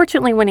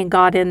unfortunately, when he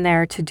got in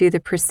there to do the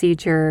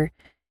procedure,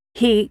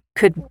 he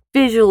could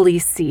visually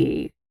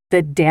see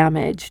the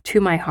damage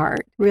to my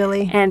heart.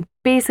 Really? And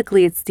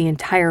basically, it's the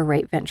entire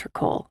right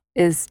ventricle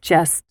is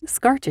just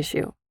scar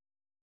tissue.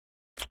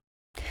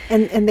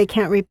 And they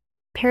can't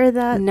repair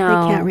that?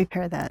 No. They can't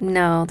repair that.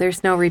 No,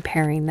 there's no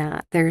repairing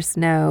that. There's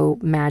no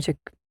magic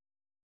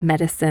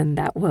medicine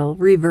that will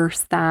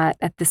reverse that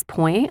at this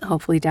point.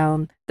 Hopefully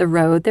down the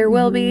road there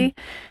will be.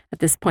 At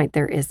this point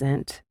there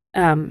isn't.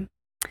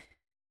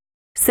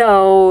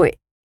 So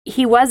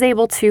he was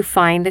able to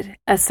find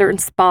a certain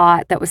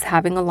spot that was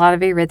having a lot of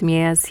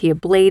arrhythmias. He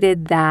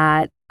ablated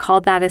that,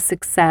 called that a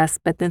success,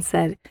 but then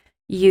said,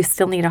 you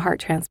still need a heart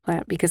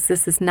transplant because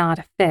this is not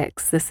a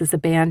fix. This is a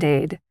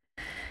Band-Aid.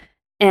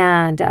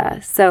 And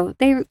so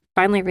they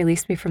finally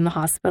released me from the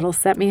hospital,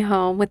 sent me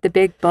home with the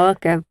big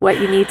book of what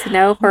you need to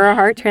know for a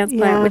heart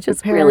transplant, Yeah, which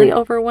is prepare. really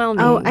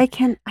overwhelming. Oh, I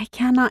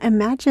cannot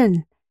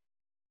imagine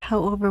how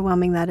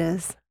overwhelming that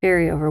is.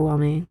 Very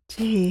overwhelming.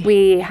 Gee.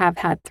 We have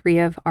had 3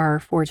 of our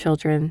 4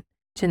 children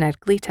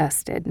genetically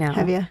tested now.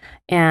 Have you?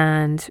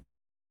 And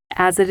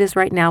as it is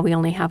right now, we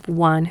only have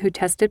 1 who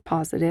tested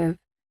positive.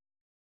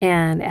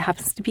 And it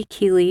happens to be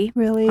Keely,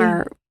 Really?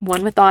 our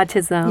one with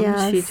autism.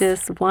 She Yes.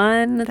 just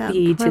won That the poor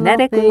little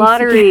genetic thing. She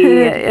lottery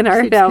did. in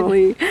our She did.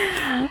 family.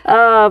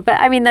 But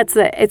I mean,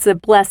 it's a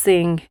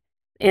blessing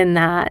in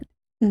that,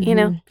 you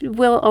know,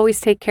 we'll always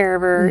take care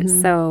of her.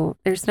 Mhm. So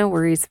there's no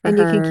worries for And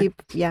her. you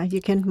can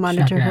you can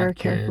monitor gonna her have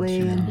kids, carefully.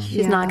 you know. And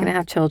She's not going to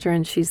have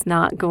children. She's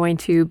not going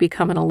to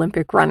become an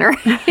Olympic runner.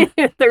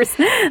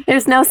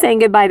 there's no saying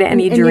goodbye to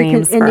any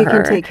dreams and for you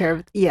her. can take care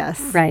of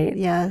Yes. Right.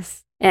 Yes.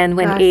 And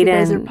when Gosh, you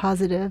guys are Aiden,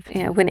 positive.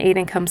 yeah, when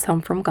Aiden comes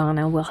home from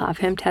Ghana, we'll have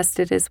him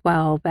tested as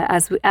well. But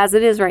as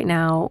it is right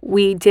now,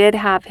 we did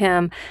have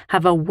him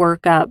have a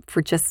workup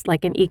for just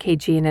like an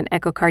EKG and an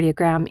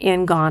echocardiogram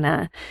in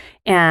Ghana,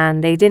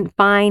 and they didn't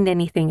find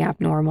anything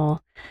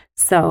abnormal.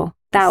 So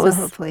that So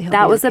hopefully he'll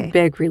that be was okay. a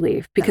big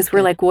relief because That's we're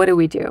good. like, what do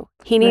we do?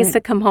 He needs Right.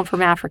 to come home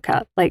from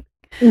Africa. Like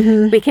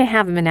Mhm. we can't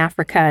have him in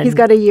Africa. He's and-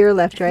 got a year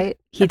left, right?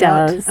 He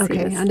About? does. He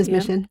Okay, does, on his yeah.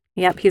 mission.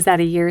 Yep, he's at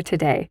a year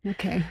today.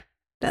 Okay.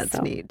 That's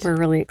So neat. We're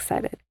really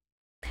excited.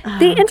 Oh,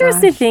 The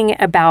interesting gosh. thing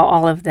about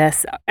all of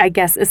this, I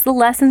guess, is the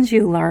lessons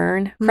you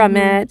learn from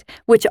Mhm. it,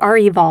 which are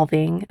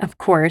evolving. Of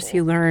course,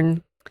 you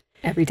learn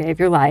every day of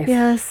your life.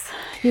 Yes,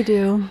 you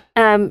do.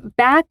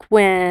 Back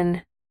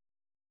when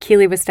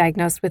Keely was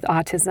diagnosed with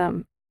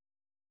autism,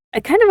 I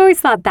kind of always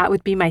thought that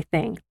would be my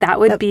thing. That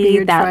would That'd be be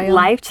your that trial.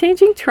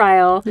 life-changing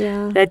trial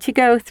Yeah. that you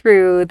go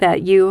through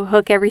that you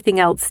hook everything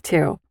else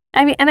to.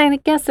 I mean, and I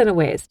guess in a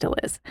way it still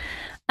is.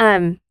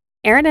 Aaron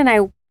and I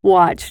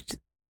watched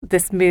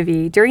this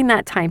movie during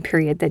that time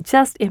period that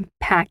just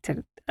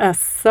impacted us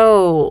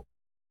so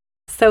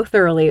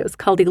thoroughly. It was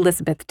called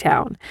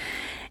Elizabethtown.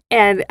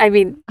 And I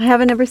mean, I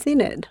haven't ever seen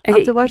it. I'll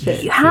have to watch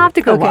it. you have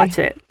to go Okay. watch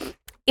it.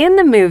 In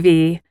the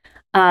movie,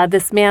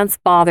 this man's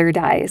father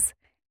dies.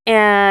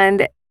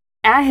 And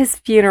at his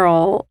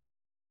funeral,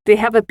 they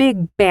have a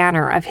big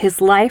banner of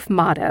his life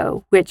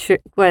motto, which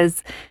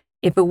was,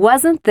 if it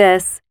wasn't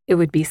this, it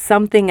would be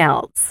something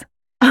else.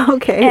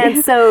 Okay.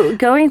 And so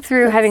going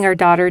through having our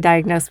daughter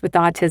diagnosed with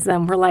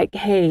autism, we're like,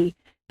 hey,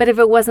 but if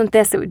it wasn't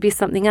this, it would be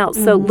something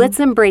else. So Mhm. let's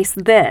embrace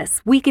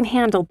this. We can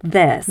handle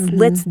this. Mhm.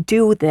 Let's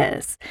do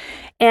this.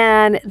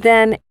 And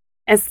then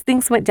as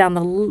things went down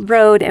the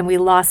road and we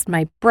lost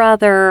my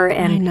brother I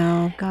and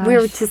know. Gosh. we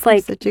were just you're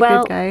like, such a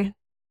well, good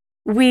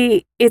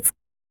guy. it's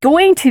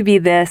going to be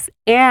this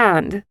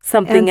and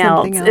something And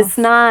something else. It's else.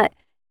 not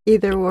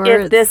Either or.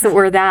 if this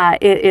or that.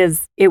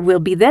 It will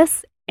be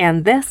this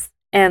and this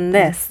and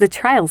this. Yes. The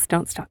trials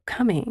don't stop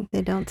coming.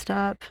 They don't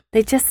stop.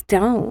 They just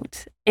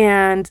don't.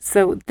 And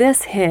so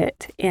this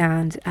hit,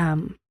 and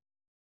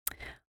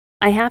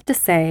I have to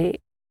say,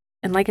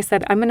 and like I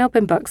said, I'm an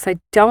open book, so I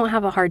don't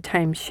have a hard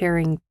time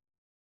sharing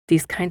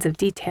these kinds of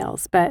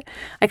details. But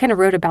I kind of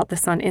wrote about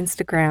this on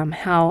Instagram,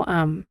 how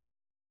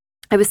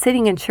I was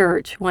sitting in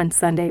church one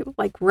Sunday,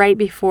 like right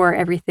before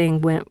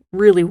everything went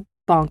really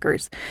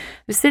bonkers. I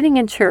was sitting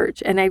in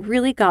church, and I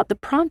really got the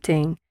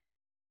prompting,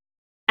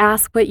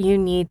 ask what you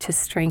need to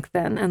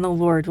strengthen, and the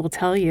Lord will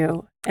tell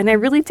you. And I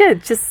really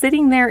did. Just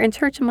sitting there in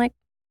church, I'm like,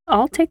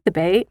 I'll take the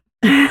bait.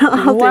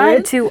 I'll do What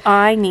it. do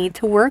I need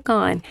to work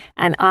on?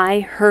 And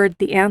I heard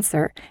the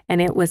answer, and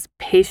it was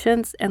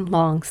patience and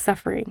long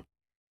suffering.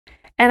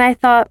 And I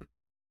thought,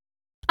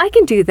 I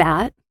can do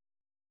that.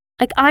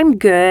 Like, I'm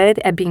good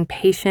at being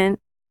patient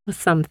with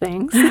some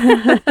things.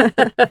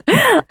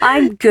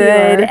 I'm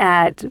good are.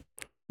 at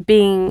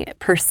being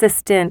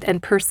persistent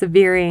and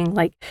persevering.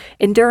 Like,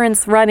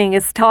 endurance running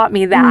has taught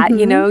me that,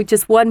 Mhm.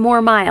 just one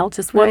more mile,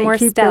 just one Right, more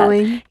keep step.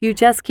 going. You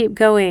just keep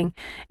going.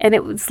 And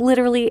it was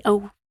literally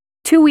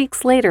 2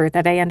 weeks later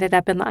that I ended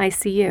up in the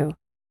ICU.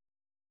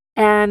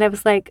 And I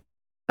was like,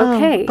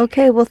 okay. Oh,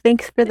 okay. Well,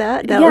 thanks for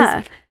that. That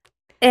Yeah.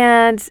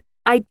 And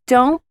I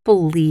don't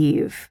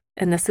believe,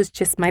 and this is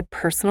just my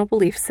personal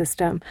belief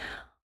system,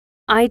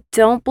 I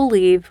don't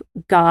believe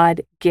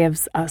God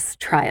gives us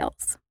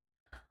trials.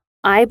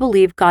 I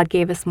believe God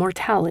gave us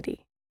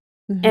mortality,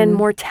 was. and Mhm.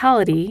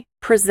 mortality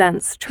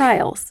presents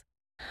trials.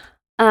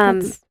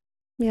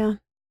 Yeah.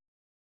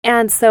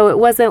 And so it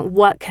wasn't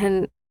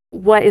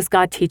what is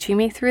God teaching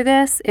me through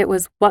this? It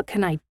was, what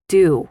can I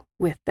do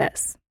with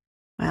this?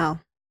 Wow.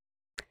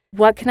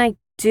 What can I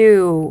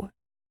do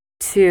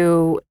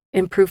to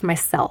improve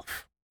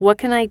myself? What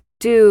can I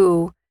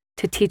do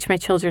to teach my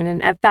children?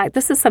 And in fact,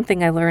 this is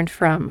something I learned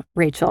from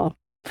Rachel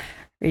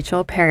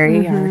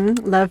Perry. Mhm.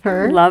 Love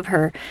her. Love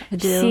her. I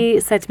do. She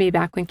said to me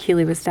back when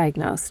Keely was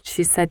diagnosed,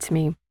 she said to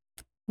me,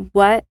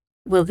 what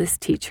will this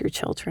teach your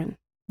children?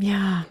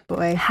 Yeah,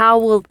 boy. How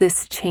will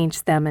this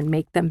change them and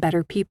make them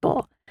better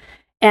people?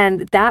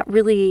 And that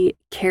really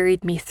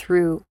carried me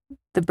through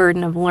the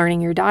burden of learning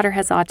your daughter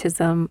has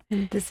autism.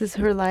 And this is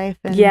her life.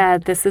 And Yeah,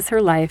 this is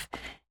her life.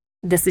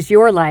 This is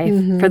your life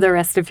for Mhm. the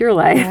rest of your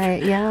life.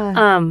 Right.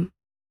 Yeah.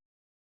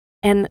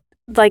 And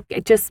like,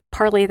 just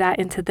parlay that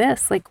into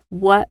this, like,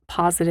 what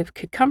positive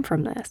could come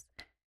from this?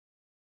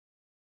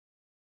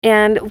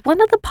 And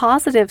one of the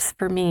positives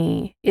for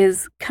me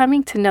is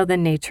coming to know the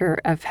nature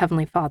of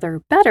Heavenly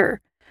Father better.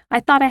 I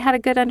thought I had a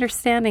good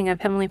understanding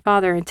of Heavenly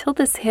Father until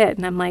this hit.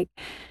 And I'm like,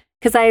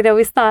 because I had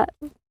always thought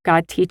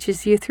God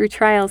teaches you through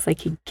trials. Like,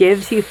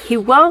 He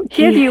won't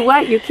give you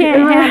what you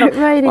can't handle.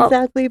 Right. Well,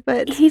 Exactly.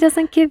 But He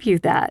doesn't give you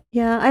that.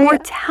 yeah,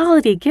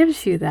 Mortality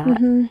gives you that.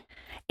 Mhm.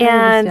 I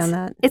And understand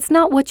that. it's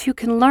not what you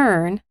can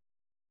learn,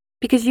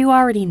 because you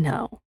already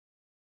know.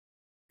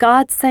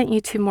 God sent you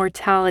to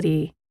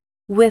mortality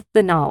with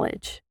the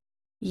knowledge.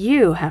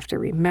 You have to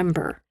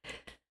remember.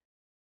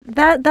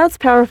 That's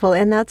powerful,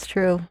 and that's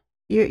true.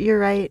 You're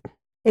right.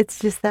 It's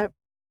just that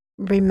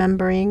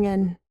remembering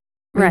and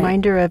Right.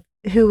 reminder of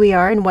who we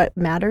are and what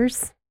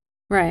matters.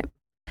 Right.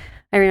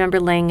 I remember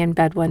laying in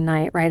bed one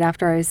night right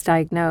after I was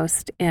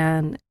diagnosed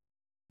and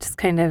just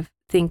kind of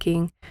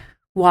thinking,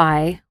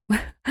 why?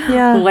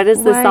 Yeah. What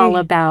is this all why?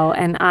 about?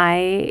 And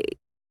I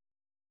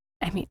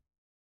mean,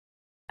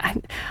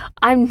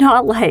 I'm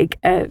not like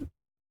a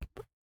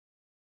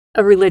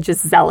religious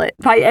zealot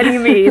by any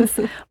means,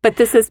 but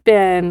this has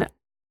been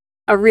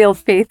a real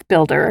faith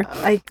builder.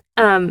 I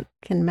Um,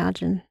 can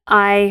imagine.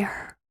 I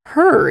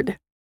heard,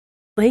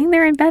 laying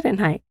there in bed at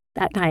night,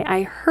 that night.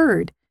 I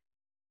heard,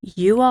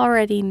 you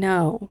already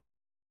know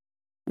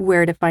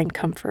where to find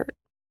comfort.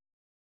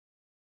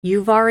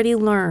 You've already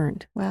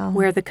learned Wow.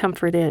 where the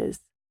comfort is.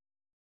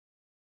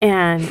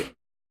 And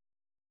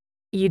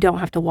you don't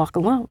have to walk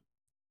alone.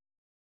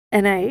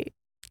 And I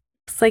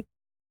was like,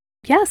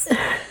 yes,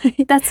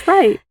 that's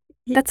right.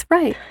 That's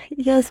right.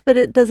 Yes, but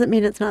it doesn't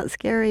mean it's not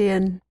scary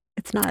and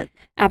it's not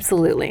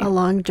Absolutely. a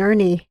long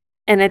journey.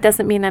 And it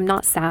doesn't mean I'm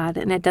not sad.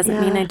 And it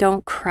doesn't mean I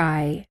don't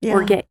cry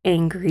or get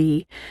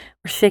angry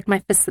or shake my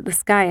fist at the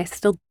sky. I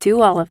still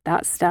do all of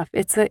that stuff.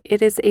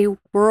 It is a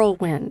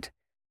whirlwind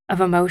of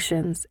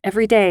emotions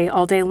every day,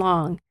 all day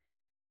long.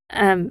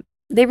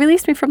 They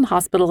released me from the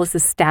hospital as a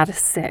status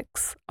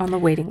 6 on the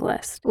waiting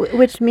list.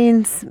 Which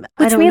means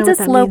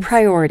It's low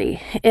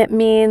priority. It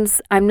means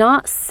I'm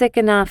not sick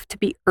enough to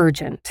be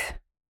urgent.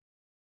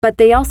 But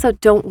they also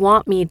don't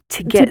want me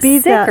to get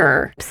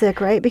sicker.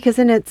 Sick, right? Because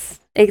then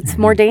it's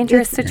more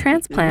dangerous to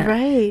transplant.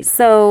 Right.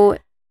 So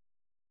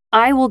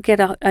I will get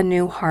a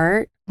new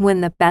heart when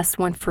the best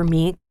one for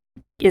me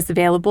is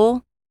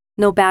available,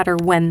 no matter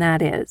when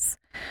that is.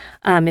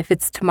 If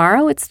it's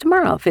tomorrow, it's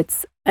tomorrow. If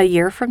it's a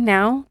year from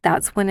now,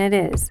 that's when it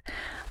is.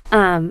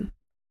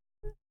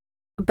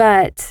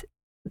 But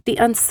the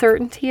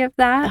uncertainty of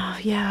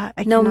that,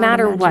 no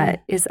matter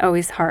what, is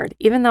always hard.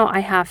 Even though I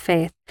have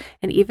faith,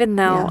 and even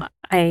though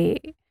I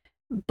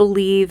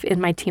believe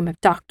in my team of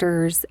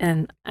doctors,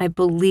 and I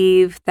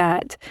believe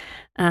that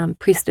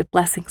priesthood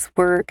blessings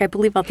work, I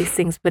believe all these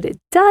things, but it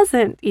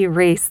doesn't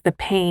erase the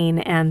pain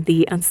and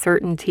the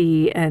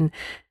uncertainty and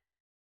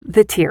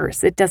the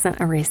tears. It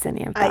doesn't erase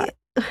any of that.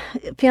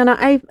 Fiona,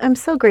 I'm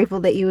so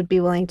grateful that you would be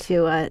willing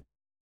to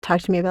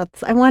talk to me about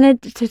this. I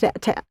wanted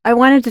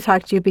to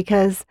talk to you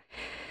because,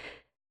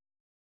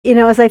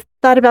 as I've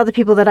thought about the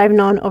people that I've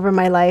known over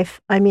my life,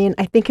 I mean,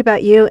 I think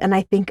about you and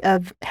I think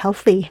of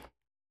healthy,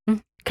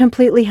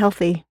 completely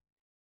healthy,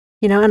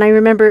 and I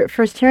remember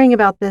first hearing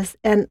about this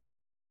and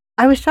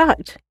I was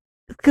shocked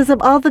because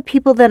of all the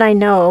people that I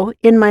know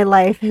in my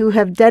life who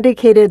have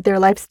dedicated their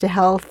lives to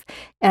health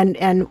and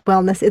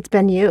wellness. It's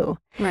been you.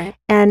 Right.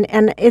 And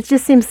it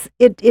just seems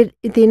the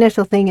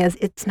initial thing is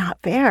it's not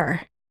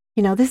fair.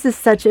 This is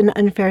such an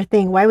unfair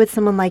thing. Why would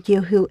someone like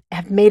you who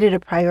have made it a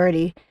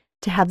priority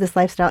to have this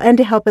lifestyle and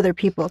to help other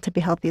people to be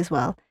healthy as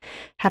well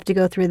have to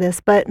go through this?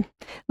 But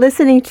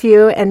listening to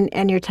you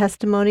and your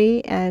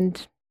testimony,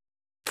 and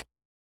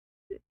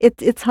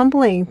it's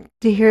humbling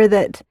to hear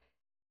that.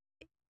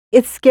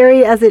 It's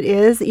scary as it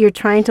is. You're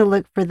trying to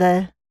look for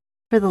the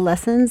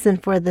lessons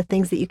and for the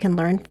things that you can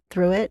learn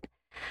through it.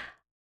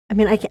 I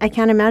mean, I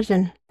can't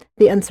imagine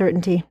the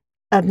uncertainty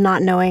of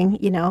not knowing,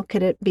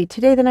 could it be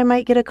today that I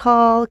might get a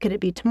call? Could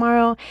it be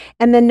tomorrow?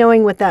 And then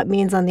knowing what that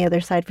means on the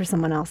other side for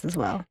someone else as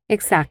well.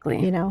 Exactly.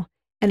 And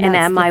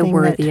am I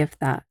worthy of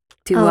that?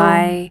 Do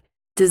I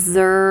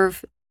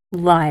deserve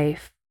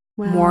life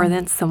more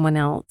than someone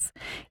else?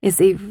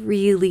 Is a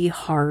really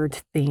hard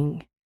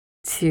thing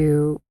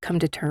to come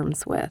to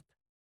terms with.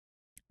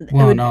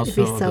 Well, and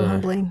also be so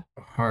humbling.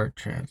 Heart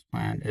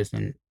transplant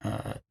isn't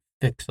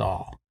fix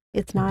all.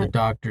 It's not. The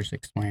doctors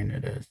explain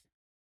it as.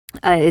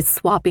 It's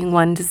swapping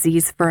one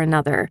disease for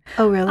another.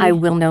 Oh, really? I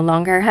will no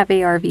longer have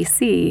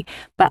ARVC,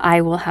 but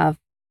I will have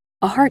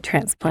a heart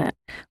transplant,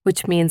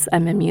 which means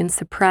I'm immune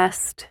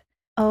suppressed,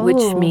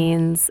 which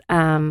means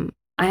I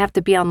have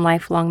to be on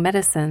lifelong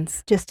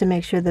medicines. Just to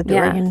make sure that the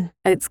organ...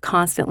 It's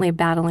constantly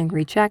battling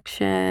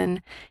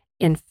rejection,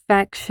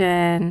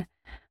 infection,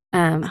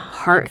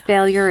 heart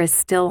failure is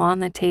still on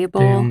the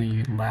table. They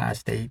only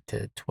last 8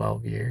 to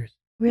 12 years.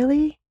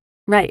 Really?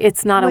 Right.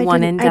 It's not a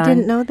one and done. I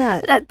didn't know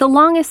that. The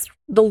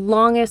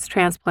longest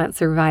transplant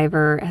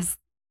survivor has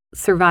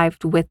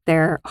survived with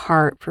their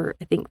heart for,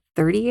 I think,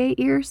 38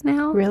 years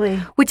now. Really?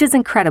 Which is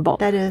incredible.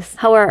 That is.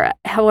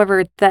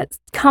 However, that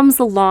comes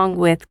along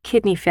with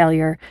kidney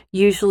failure.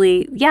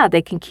 Usually,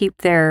 they can keep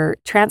their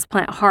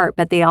transplant heart,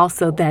 but they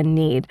also then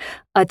need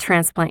a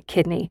transplant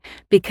kidney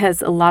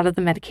because a lot of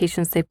the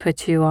medications they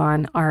put you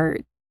on are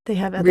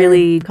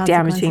really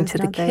damaging to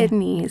the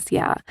kidneys.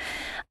 Yeah.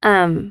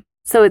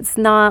 So it's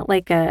not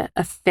like a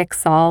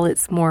fix-all.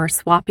 It's more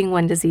swapping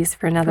one disease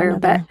for another.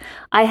 But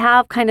I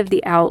have kind of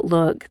the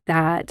outlook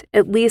that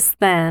at least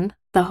then,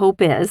 the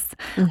hope is,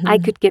 I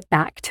could get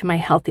back to my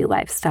healthy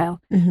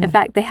lifestyle. In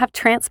fact, they have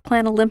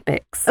transplant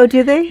Olympics. Oh,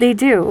 do they? They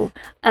do.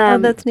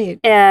 That's neat.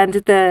 And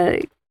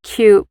the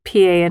cute PA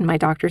in my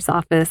doctor's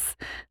office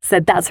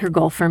said that's her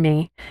goal for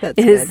me,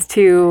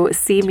 to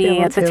see me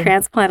at the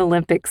transplant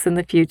Olympics in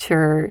the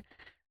future,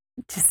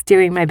 just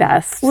doing my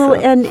best. Well,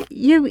 and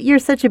you're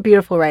such a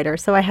beautiful writer,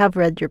 so I have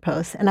read your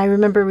posts, and I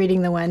remember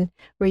reading the one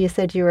where you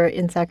said you were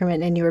in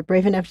Sacrament and you were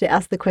brave enough to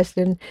ask the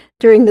question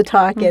during the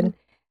talk, and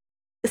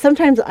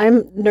sometimes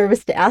I'm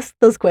nervous to ask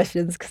those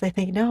questions because I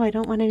think, no, I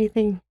don't want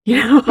anything,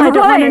 I don't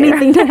want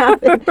anything to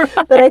happen.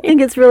 But I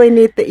think it's really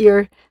neat that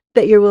you're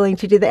willing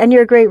to do that, and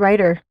you're a great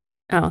writer.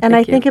 Oh, and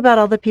I think about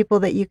all the people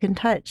that you can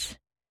touch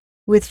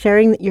with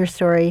sharing your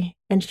story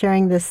and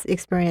sharing this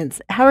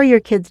experience. How are your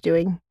kids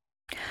doing?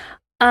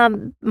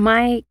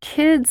 My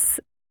kids,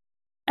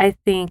 I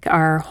think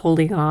are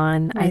holding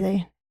on. Are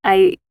they?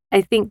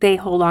 I think they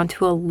hold on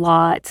to a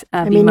lot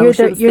of I mean,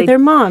 emotions. you're their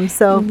mom,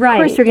 so of Right.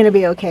 course you're going to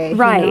be okay.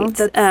 Right. You know?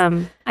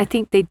 That's, I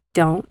think they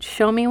don't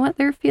show me what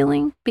they're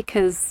feeling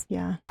because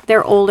yeah,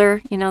 they're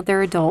older,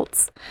 they're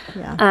adults.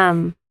 yeah.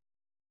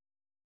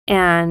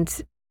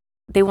 And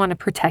they want to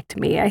protect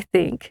me, I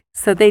think.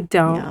 So they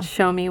don't Yeah.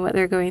 show me what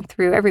they're going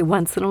through. Every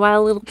once in a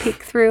while, a little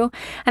peek through.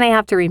 And I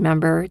have to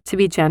remember to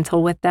be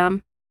gentle with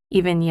them,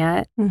 even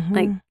yet. Mhm.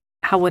 Like,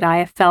 how would I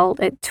have felt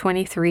at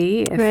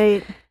 23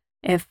 Right.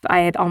 if I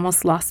had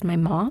almost lost my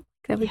mom?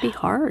 That would be Yeah.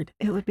 hard.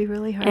 It would be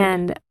really hard.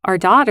 And our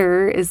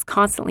daughter is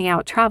constantly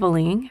out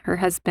traveling. Her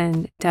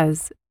husband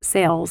does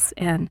sales.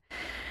 And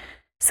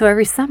so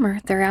every summer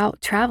they're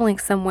out traveling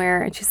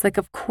somewhere. And she's like,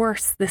 of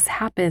course, this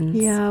happens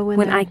Yeah,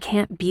 when I they're-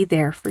 can't be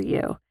there for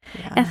you.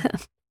 yeah. And,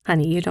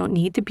 honey, you don't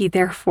need to be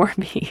there for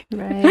me.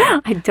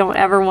 Right. I don't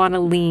ever want to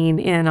lean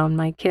in on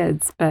my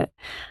kids. But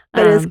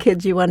As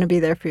kids, you want to be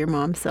there for your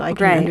mom, so I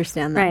can right,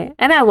 understand that. right.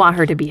 And I want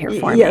her to be here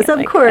for me. Yes, of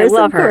Like, course, I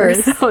love of her.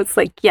 course. So it's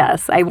like,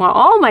 yes, I want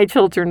all my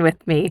children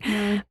with me.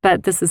 Yeah.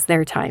 But this is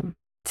their time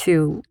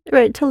to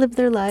Right, to live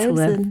their lives.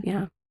 live. And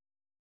Yeah.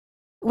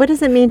 what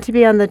does it mean to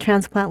be on the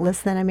transplant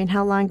list then? I mean,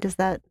 how long does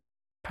that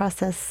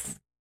process?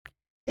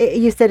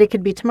 You said it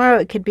could be tomorrow,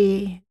 it could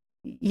be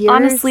years.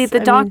 Honestly, the I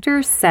mean,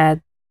 doctors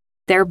said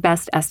their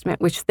best estimate,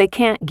 which they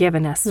can't give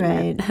an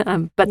estimate,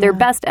 but their Yeah.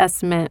 best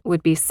estimate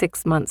would be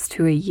 6 months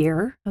to a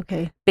year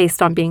okay.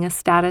 based on being a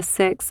status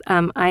 6.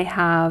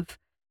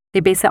 They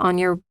base it on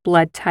your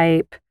blood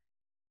type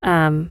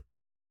and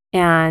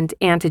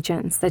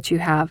antigens that you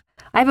have.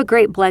 I have a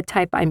great blood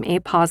type. I'm A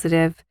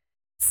positive.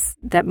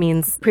 That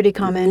means Pretty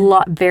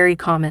common. very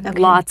common. Okay.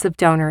 Lots of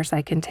donors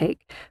I can take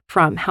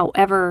from.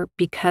 However,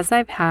 because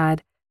I've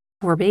had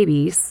 4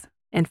 babies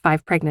and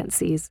 5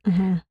 pregnancies,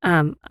 Mhm.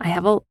 I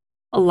have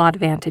a lot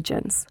of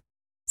antigens.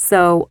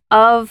 So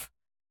of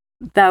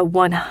the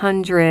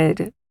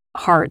 100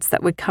 hearts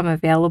that would come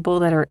available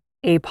that are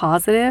A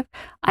positive,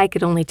 I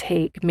could only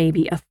take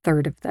maybe a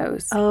third of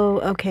those Oh,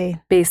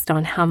 okay. based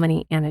on how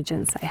many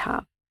antigens I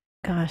have.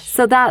 Gosh.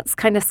 So that's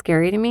kind of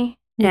scary to me.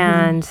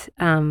 Mhm.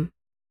 And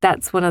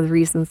that's one of the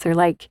reasons they're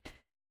like,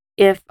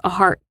 if a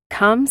heart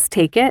comes,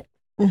 take it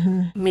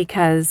Mhm.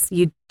 because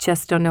you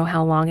just don't know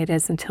how long it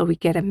is until we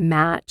get a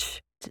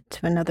match.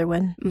 To another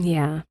one.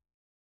 Yeah.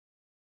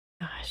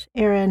 Gosh,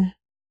 Aaron.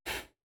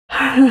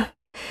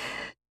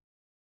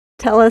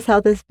 Tell us how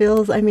this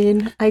feels. I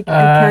mean, I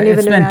can't even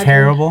It's been imagine.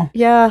 terrible.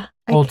 Yeah.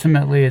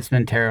 Ultimately, it's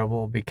been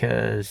terrible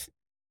because,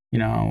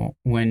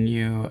 when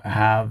you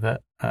have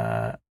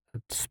a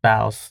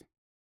spouse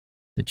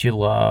that you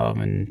love,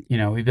 and,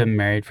 we've been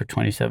married for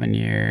 27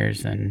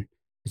 years, and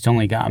it's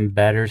only gotten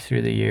better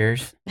through the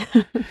years.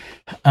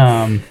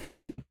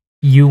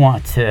 You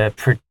want to,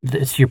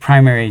 it's your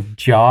primary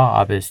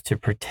job is to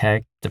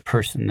protect the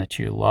person that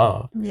you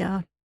love.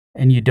 Yeah.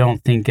 And you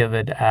don't think of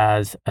it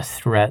as a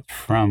threat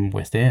from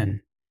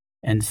within.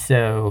 And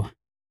so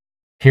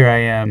here I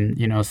am,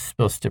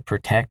 supposed to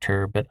protect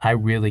her, but I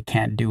really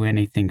can't do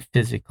anything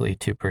physically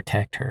to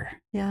protect her.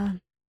 Yeah.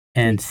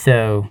 And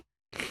so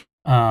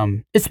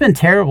it's been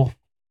terrible.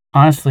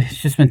 Honestly, it's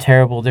just been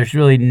terrible. There's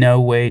really no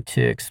way to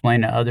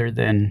explain it other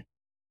than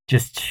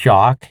just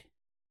shock.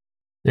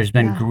 There's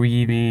been Yeah.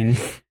 grieving.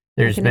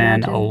 There's can been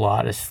imagine. a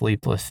lot of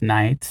sleepless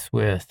nights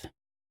with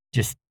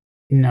just,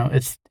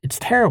 it's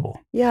terrible.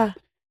 Yeah.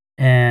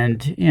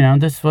 And,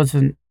 this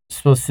wasn't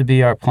supposed to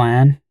be our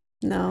plan.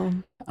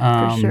 No,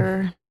 for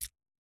sure.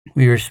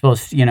 We were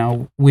supposed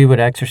to, we would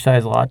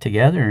exercise a lot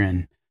together.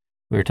 And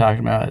we were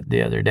talking about it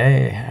the other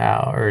day,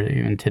 or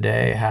even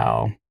today,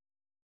 how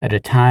at a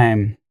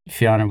time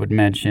Fiona would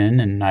mention,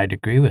 and I'd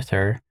agree with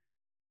her,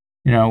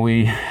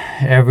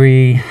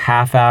 every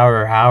half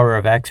hour or hour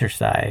of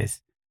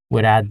exercise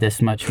would add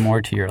this much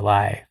more to your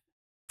life.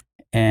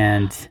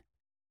 And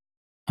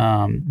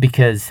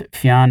because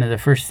Fiona, the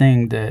first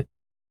thing that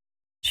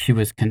she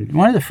was,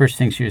 one of the first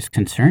things she was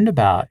concerned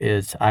about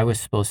is I was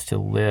supposed to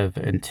live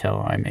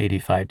until I'm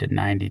 85 to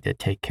 90 to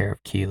take care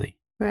of Keely.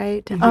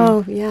 Right. Mhm.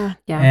 Oh, yeah.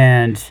 Yeah.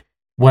 And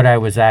what I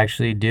was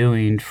actually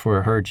doing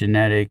for her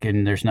genetic,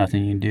 and there's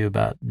nothing you can do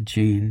about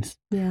genes,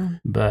 Yeah.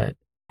 but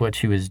what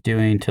she was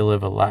doing to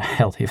live a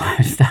healthy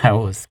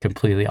lifestyle was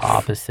completely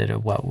opposite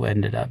of what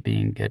ended up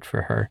being good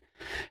for her.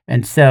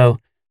 And so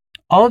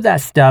all of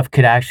that stuff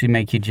could actually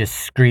make you just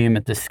scream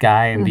at the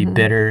sky and be Mhm.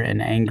 bitter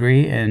and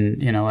angry.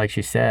 And, like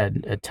she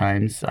said, at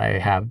times I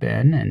have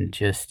been, and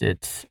just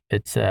it's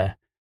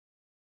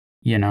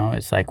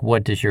like,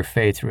 what does your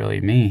faith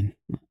really mean?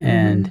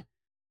 And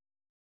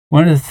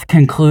one of the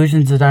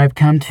conclusions that I've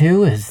come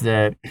to is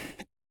that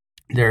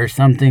there are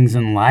some things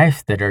in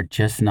life that are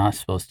just not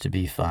supposed to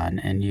be fun,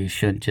 and you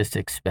shouldn't just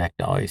expect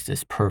always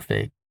this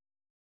perfect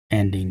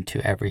ending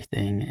to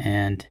everything.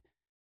 And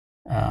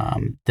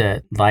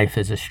that life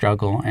is a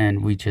struggle,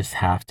 and we just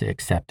have to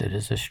accept it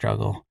as a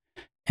struggle.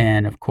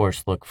 And of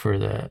course, look for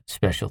the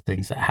special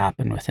things that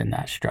happen within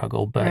that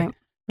struggle. But Right.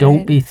 don't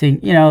Right.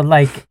 be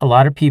like a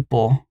lot of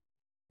people,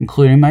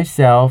 including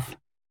myself,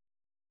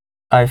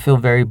 I feel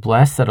very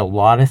blessed that a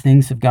lot of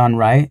things have gone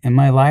right in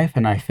my life,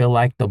 and I feel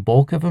like the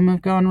bulk of them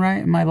have gone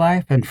right in my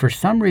life. And for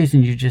some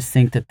reason, you just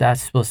think that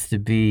that's supposed to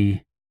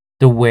be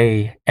the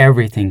way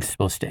everything's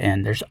supposed to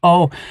end. There's,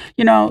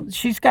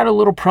 she's got a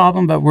little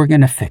problem, but we're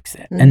going to fix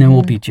it, and then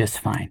we'll be just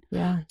fine.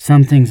 Yeah.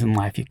 Some things in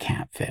life you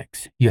can't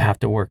fix. You have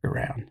to work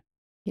around.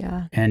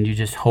 Yeah. And you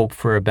just hope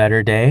for a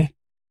better day.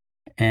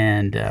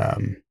 And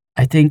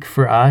I think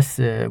for us,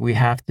 we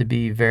have to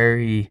be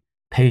very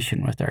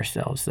patient with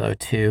ourselves, though,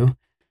 too.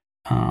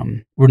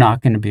 We're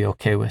not going to be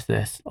okay with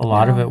this. A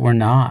lot of it we're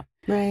not.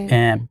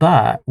 Right.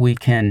 But we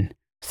can,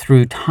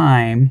 through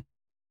time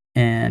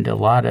and a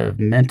lot of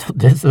mental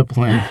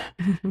discipline,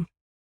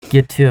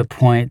 get to a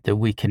point that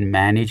we can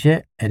manage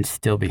it and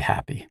still be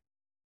happy.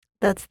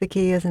 That's the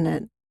key, isn't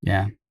it?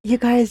 Yeah. You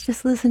guys,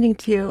 just listening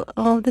to you.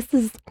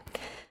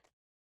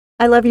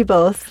 I love you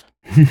both.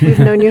 We've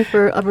known you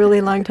for a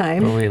really long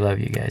time. Well, we love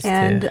you guys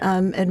and too.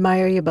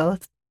 Admire you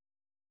both.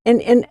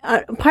 And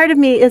part of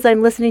me, as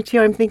I'm listening to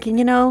you, I'm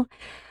thinking,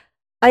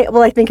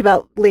 I think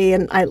about Lee,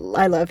 and I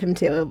love him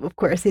too. Of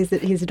course,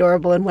 he's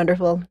adorable and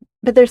wonderful.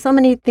 But there's so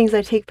many things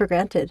I take for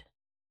granted,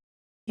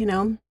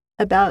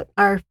 about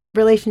our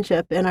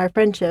relationship and our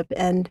friendship,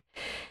 and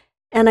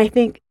I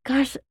think,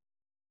 gosh,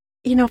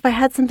 if I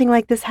had something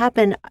like this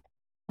happen,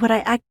 would I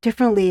act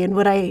differently, and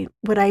would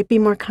I be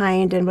more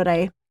kind, and would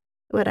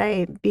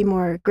I be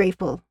more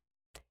grateful?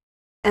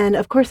 And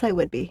of course I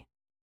would be,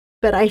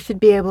 but I should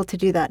be able to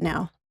do that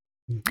now.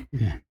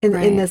 Yeah.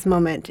 In this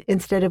moment,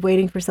 instead of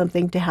waiting for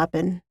something to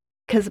happen,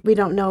 because we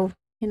don't know,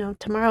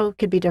 tomorrow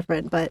could be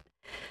different. But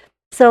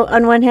so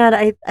on one hand,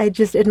 I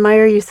just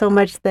admire you so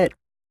much that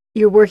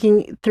you're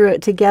working through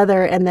it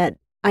together, and that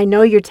I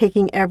know you're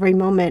taking every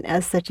moment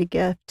as such a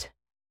gift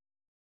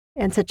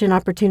and such an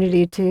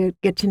opportunity to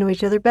get to know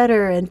each other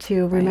better and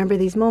to remember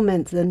these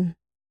moments. And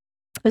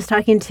I was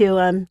talking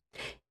to,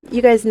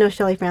 you guys know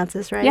Shelley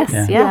Francis, right?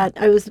 Yes, yeah.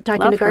 I was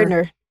talking Love to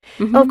Gardner.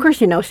 Mm-hmm. Oh, of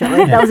course you know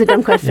Shelley. That was a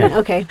dumb question. Yeah.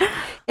 Okay.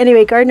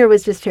 Anyway, Gardner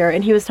was just here,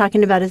 and he was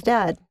talking about his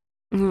dad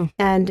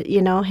and,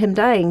 him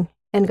dying.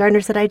 And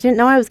Gardner said, I didn't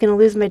know I was going to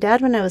lose my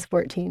dad when I was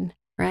 14.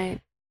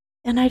 Right.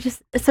 And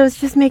so it's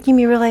just making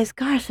me realize,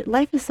 gosh,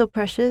 life is so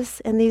precious,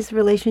 and these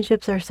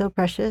relationships are so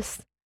precious.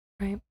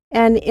 Right.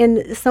 And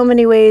in so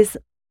many ways,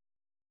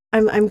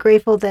 I'm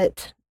grateful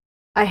that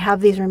I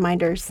have these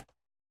reminders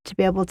to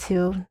be able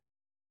to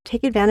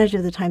take advantage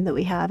of the time that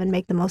we have and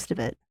make the most of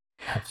it.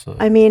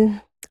 Absolutely. I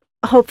mean,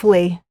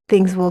 hopefully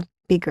things will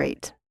be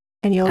great,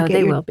 and you'll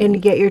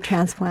get your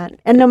transplant.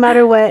 And no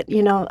matter what,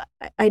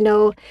 I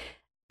know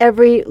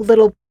every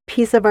little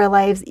piece of our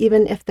lives,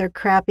 even if they're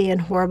crappy and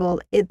horrible,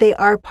 they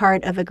are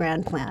part of a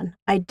grand plan.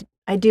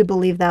 I do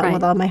believe that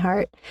with all my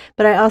heart.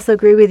 But I also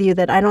agree with you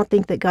that I don't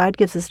think that God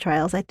gives us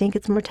trials. I think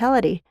it's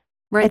mortality.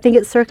 Right. I think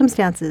it's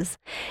circumstances.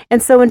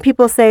 And so when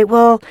people say,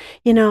 well,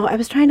 I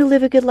was trying to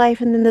live a good life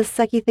and then this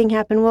sucky thing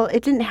happened. Well,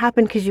 it didn't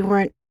happen because you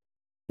weren't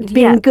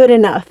being good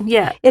enough.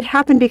 Yeah. It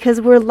happened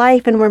because we're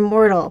life and we're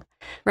mortal.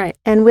 Right.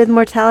 And with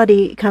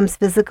mortality comes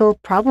physical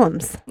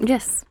problems.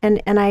 Yes.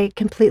 And I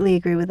completely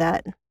agree with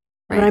that.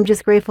 Right. But I'm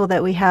just grateful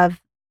that we have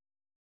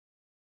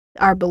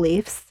our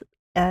beliefs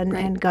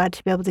and God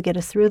to be able to get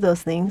us through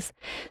those things.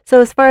 So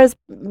as far as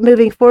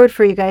moving forward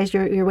for you guys,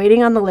 you're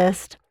waiting on the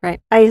list.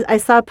 Right. I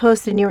saw a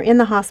post and you were in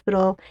the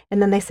hospital,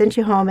 and then they sent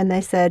you home and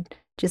they said,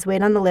 just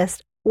wait on the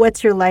list.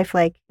 What's your life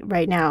like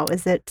right now?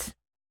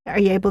 Are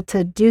you able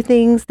to do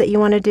things that you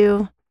want to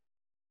do?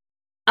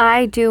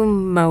 I do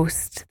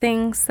most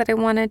things that I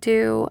want to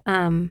do.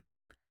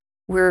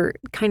 We're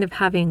kind of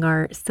having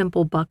our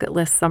simple bucket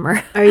list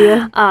summer. Are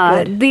you?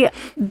 Good.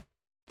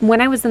 When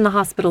I was in the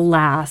hospital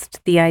last,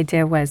 the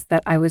idea was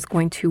that I was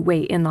going to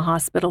wait in the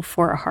hospital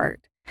for a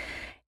heart.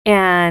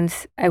 And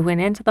I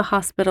went into the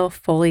hospital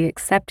fully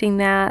accepting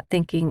that,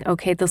 thinking,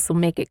 okay, this will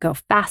make it go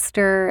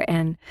faster.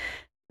 And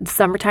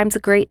summertime's a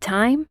great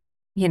time.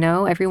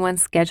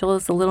 Everyone's schedule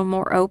is a little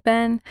more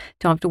open.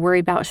 Don't have to worry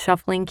about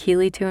shuffling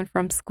Keely to and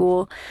from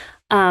school.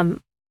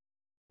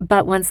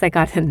 But once I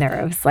got in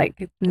there, I was like,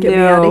 get me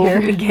out of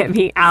here. Get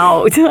me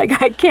out. Like,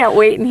 I can't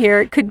wait in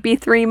here. It could be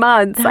 3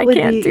 months. I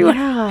can't do it.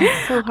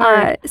 Yeah, so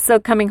hard. So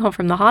coming home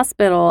from the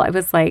hospital, I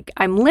was like,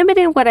 I'm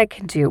limiting what I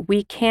can do.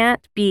 We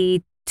can't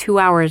be 2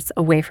 hours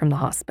away from the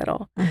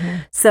hospital. Mm-hmm.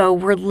 So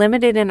we're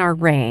limited in our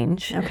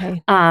range.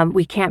 Okay.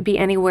 We can't be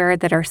anywhere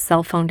that our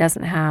cell phone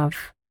doesn't have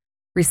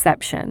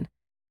reception.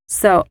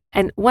 So,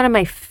 and one of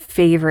my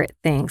favorite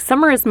things,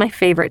 summer is my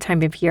favorite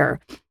time of year.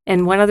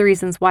 And one of the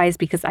reasons why is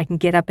because I can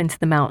get up into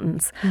the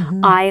mountains.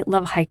 Mm-hmm. I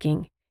love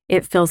hiking.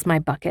 It fills my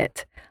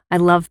bucket. I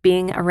love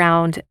being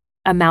around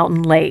a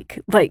mountain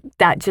lake. Like,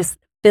 that just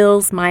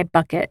fills my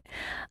bucket.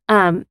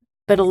 But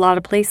a lot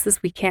of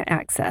places we can't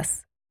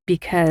access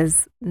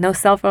because no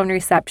cell phone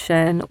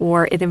reception,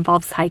 or it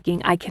involves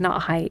hiking. I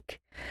cannot hike.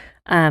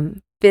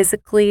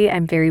 Physically,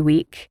 I'm very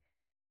weak.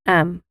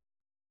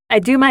 I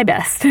do my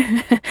best.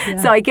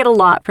 Yeah. So I get a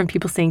lot from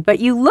people saying, but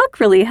you look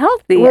really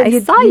healthy. Well, I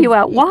saw you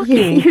out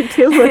walking. You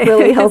do look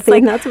really healthy,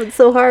 and that's what's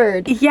so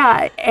hard.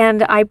 Yeah,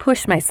 and I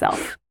push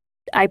myself.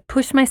 I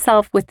push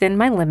myself within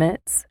my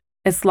limits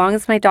As long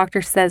as my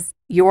doctor says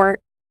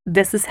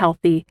this is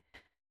healthy,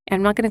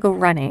 I'm not going to go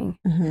running,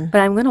 but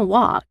I'm going to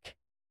walk.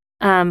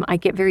 I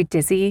get very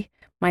dizzy.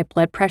 My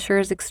blood pressure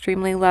is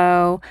extremely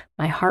low.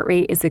 My heart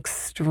rate is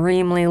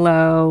extremely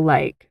low,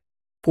 like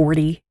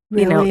 40.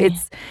 You know, Really?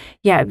 it's,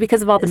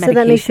 because of all the medications. So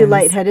that makes you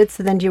lightheaded.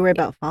 So then do you worry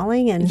about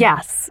falling? And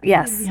Yes.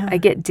 Yeah. I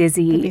get That'd be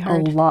dizzy a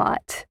hard.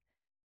 lot.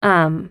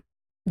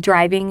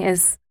 Driving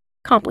is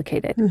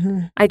complicated.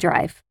 I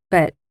drive,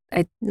 but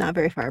Not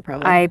very far,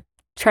 probably. I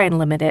try and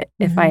limit it.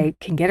 If I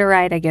can get a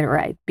ride, I get a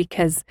ride,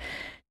 because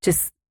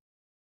just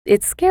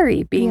it's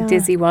scary being Yeah.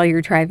 dizzy while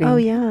you're driving. Oh,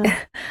 yeah.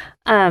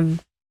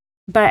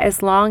 But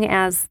as long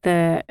as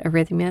the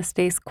arrhythmia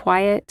stays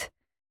quiet,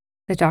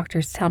 the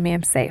doctors tell me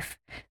I'm safe.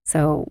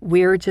 So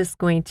we're just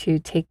going to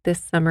take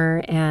this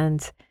summer,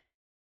 and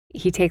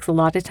he takes a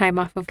lot of time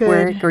off of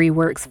work, Good. or he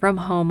works from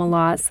home a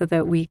lot, so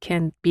that we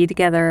can be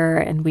together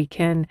and we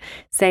can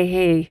say,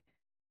 hey,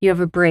 you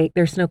have a break.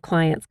 There's no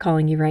clients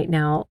calling you right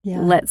now.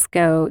 Yeah. Let's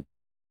go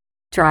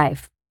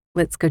drive.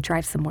 Let's go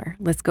drive somewhere.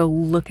 Let's go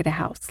look at a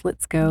house.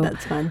 Let's go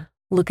That's fun.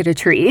 look at a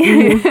tree.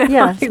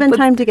 Yeah, Like, spend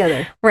time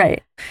together.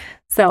 Right.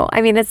 So,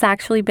 I mean, it's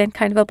actually been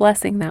kind of a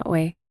blessing that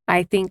way.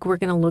 I think we're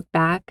going to look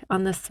back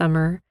on this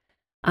summer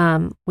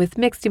with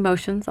mixed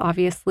emotions,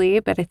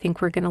 obviously, but I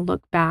think we're going to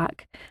look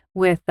back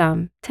with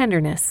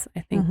tenderness.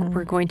 I think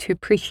we're going to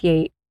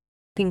appreciate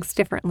things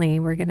differently.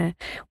 We're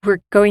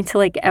going to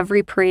like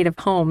every parade of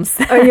homes.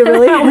 Are you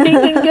really? we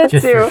can get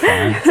Just for to.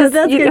 fun. So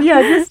that's good.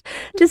 Yeah,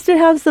 just to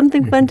have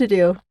something fun to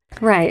do.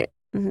 Right.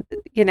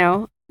 You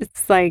know,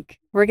 it's like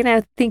we're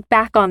going to think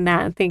back on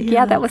that and think,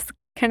 yeah, that was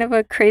kind of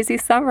a crazy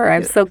summer.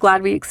 I'm so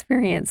glad we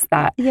experienced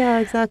that. Yeah,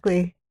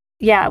 exactly.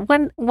 Yeah,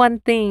 one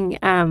thing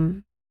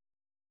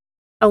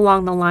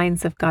along the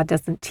lines of God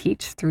doesn't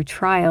teach through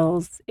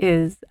trials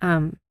is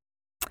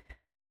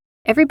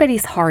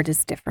everybody's heart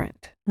is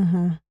different.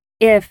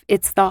 If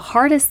it's the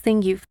hardest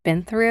thing you've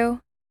been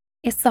through,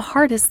 it's the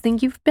hardest thing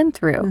you've been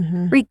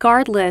through,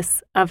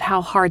 regardless of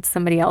how hard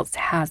somebody else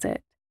has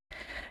it.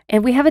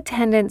 And we have a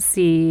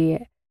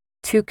tendency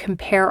to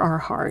compare our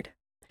hard,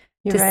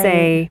 You're to right.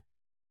 say,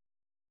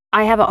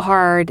 I have it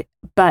hard,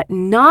 but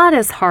not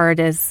as hard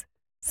as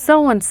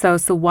so-and-so,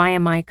 so why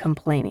am I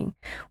complaining?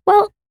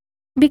 Well,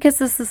 because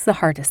this is the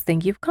hardest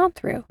thing you've gone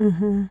through.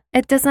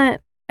 It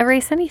doesn't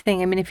erase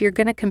anything. I mean, if you're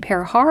going to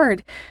compare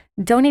hard,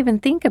 don't even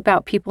think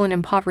about people in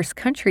impoverished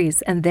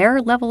countries and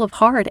their level of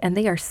hard, and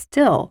they are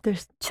still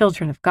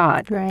children of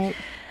God. Right.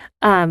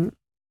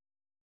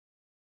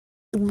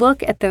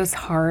 Look at those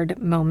hard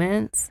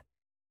moments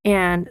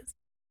and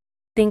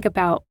think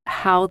about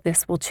how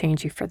this will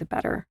change you for the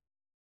better,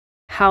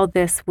 how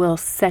this will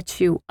set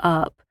you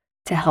up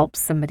to help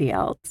somebody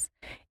else.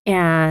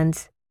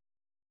 And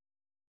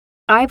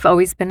I've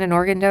always been an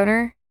organ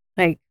donor,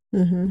 like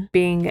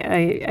being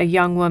a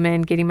young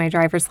woman, getting my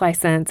driver's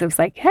license. It was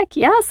like, heck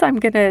yes, I'm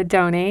going to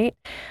donate.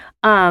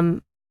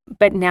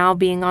 But now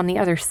being on the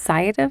other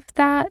side of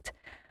that,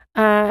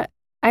 I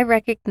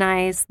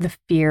recognize the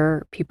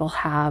fear people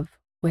have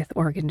with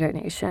organ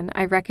donation.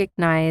 I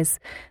recognize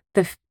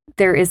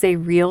there is a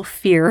real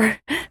fear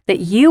that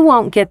you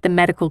won't get the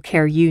medical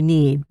care you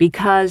need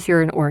because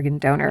you're an organ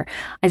donor.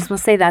 I just want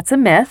to say that's a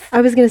myth.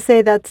 I was going to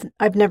say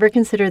I've never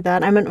considered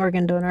that. I'm an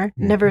organ donor.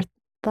 Never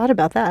thought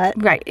about that.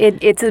 Right.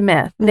 It's a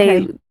myth.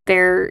 Okay.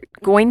 They're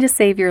going to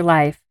save your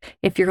life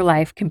if your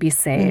life can be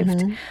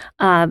saved.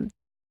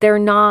 They're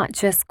not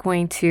just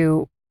going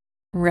to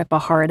rip a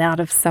heart out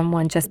of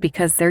someone just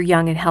because they're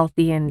young and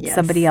healthy and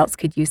somebody else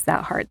could use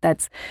that heart.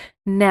 That's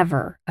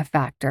never a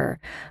factor.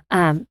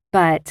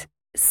 But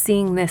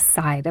seeing this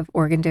side of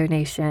organ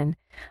donation,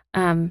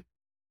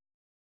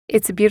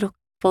 it's a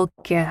beautiful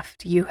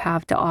gift you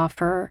have to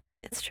offer.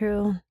 It's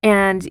true.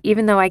 And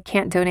even though I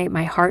can't donate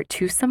my heart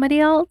to somebody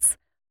else,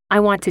 I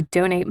want to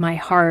donate my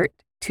heart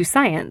to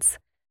science.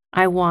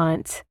 I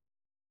want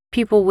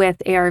people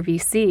with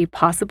ARVC,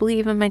 possibly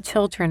even my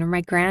children or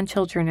my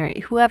grandchildren or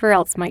whoever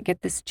else might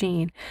get this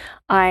gene.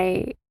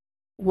 I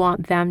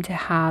want them to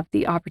have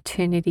the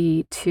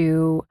opportunity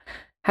to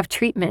have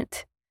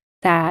treatment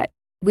that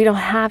we don't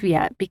have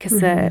yet because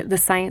the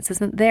science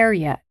isn't there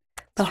yet.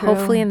 But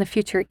hopefully in the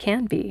future it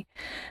can be.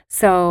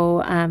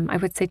 So I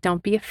would say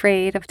don't be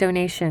afraid of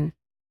donation,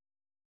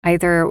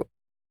 either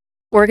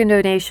organ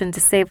donation to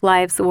save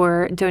lives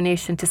or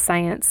donation to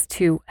science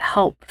to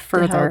help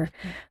further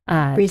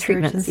research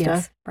treatments. and stuff.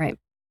 Yes, right.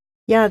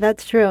 Yeah,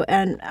 that's true.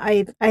 And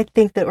I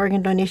think that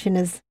organ donation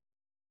is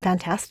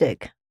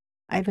fantastic.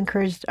 I've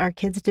encouraged our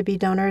kids to be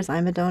donors.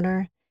 I'm a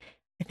donor.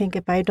 I think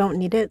if I don't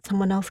need it,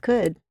 someone else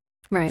could.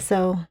 Right.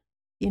 So,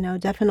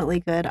 definitely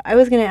good. I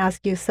was going to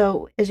ask you,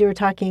 so as you were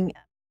talking,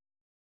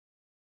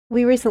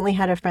 we recently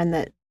had a friend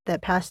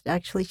that passed.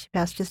 Actually, she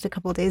passed just a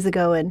couple of days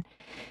ago. And,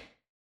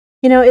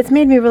 it's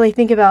made me really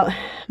think about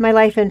my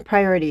life and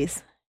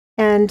priorities.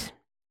 And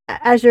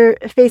as you're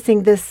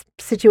facing this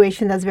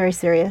situation that's very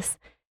serious,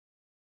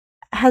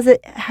 have you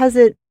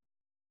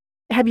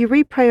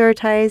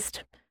reprioritized,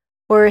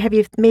 or have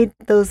you made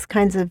those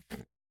kinds of,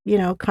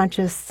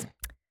 conscious?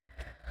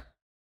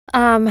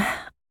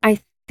 I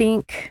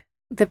think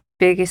the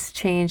biggest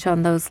change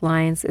on those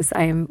lines is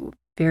I am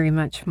very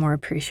much more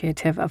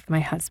appreciative of my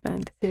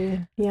husband.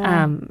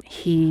 Yeah.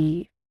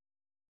 He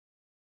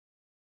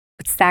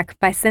would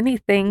sacrifice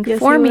anything Yes,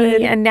 for he me,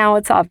 would. and now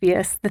it's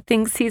obvious the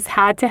things he's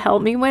had to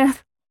help me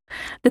with,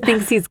 the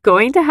things he's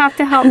going to have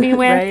to help me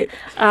with.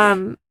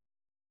 Right.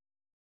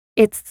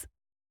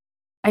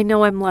 I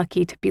know I'm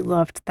lucky to be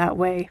loved that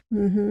way.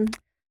 Mm-hmm.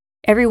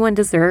 Everyone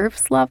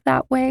deserves love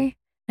that way,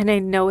 and I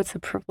know it's a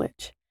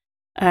privilege.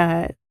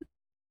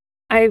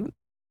 I've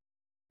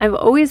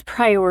always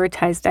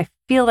prioritized. I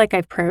feel like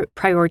I've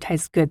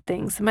prioritized good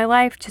things in my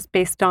life, just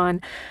based on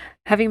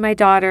having my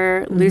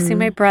daughter, losing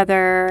my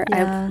brother.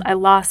 Yeah. I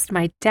lost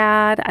my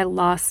dad. I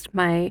lost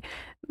my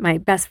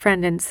best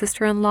friend and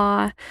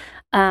sister-in-law.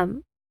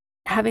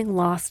 Having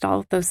lost all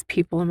of those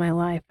people in my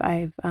life,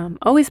 I've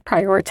always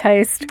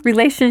prioritized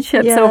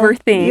relationships Yeah, over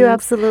things. you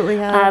absolutely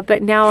have.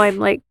 But now I'm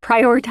like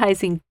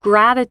prioritizing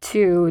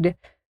gratitude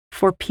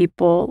for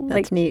people, That's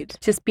like neat.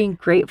 just being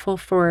grateful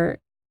for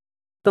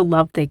the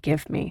love they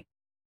give me.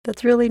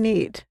 That's really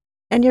neat.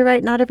 And you're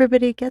right, not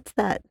everybody gets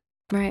that.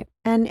 Right.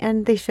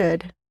 And they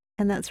should.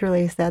 And that's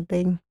really a sad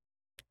thing.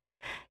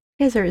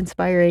 You guys are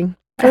inspiring.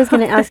 I was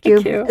going to ask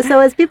Thank you. you. So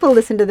as people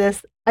listen to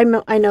this, I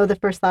know the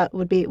first thought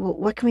would be, well,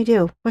 what can we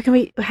do? How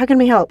can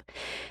we help?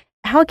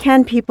 How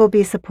can people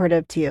be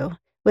supportive to you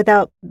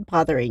without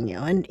bothering you?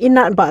 And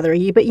not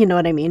bothering you, but you know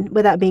what I mean,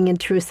 without being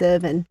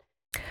intrusive and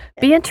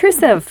Be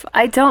intrusive.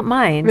 I don't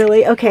mind.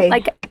 really? Okay.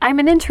 Like, I'm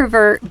an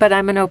introvert, but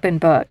I'm an open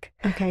book.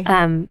 Okay.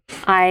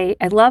 I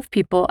love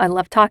people. I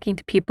love talking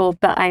to people,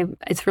 but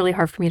it's really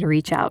hard for me to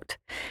reach out.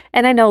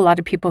 And I know a lot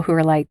of people who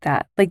are like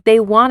that. Like, they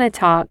want to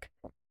talk,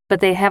 but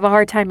they have a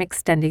hard time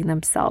extending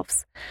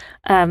themselves.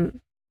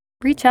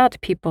 Reach out to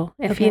people.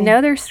 If you Okay.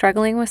 know they're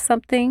struggling with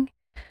something,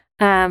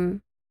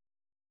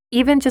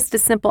 even just a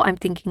simple "I'm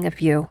thinking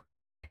of you"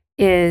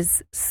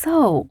 is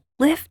so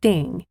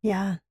lifting.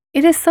 Yeah.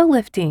 It is so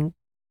lifting.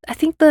 I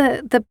think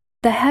the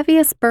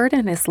heaviest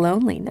burden is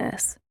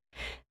loneliness.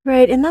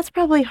 Right. And that's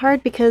probably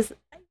hard because,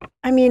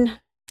 I mean,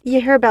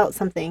 you hear about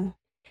something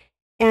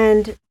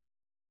and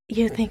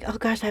you think, oh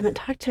gosh, I haven't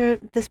talked to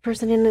this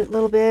person in a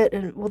little bit.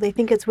 And will they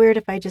think it's weird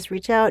if I just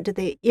reach out? Did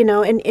they,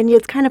 and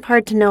it's kind of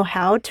hard to know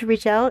how to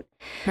reach out.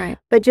 Right.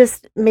 But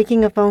just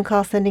making a phone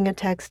call, sending a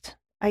text,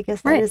 I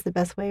guess that Right. is the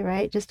best way,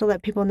 right? Just to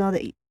let people know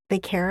that they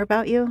care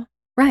about you.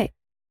 Right.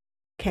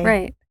 Okay.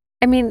 Right.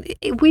 I mean,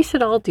 we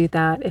should all do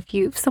that.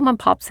 If someone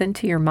pops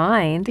into your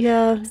mind,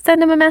 Yeah.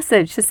 send them a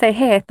message to say,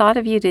 "Hey, I thought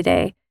of you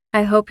today.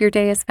 I hope your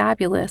day is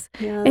fabulous."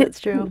 Yeah, that's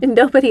true.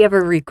 Nobody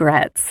ever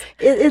regrets.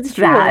 It's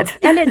true. that.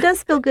 And it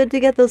does feel good to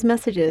get those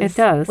messages. It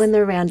does. When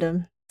they're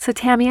random. So,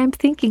 Tammy, I'm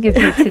thinking of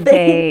you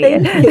today.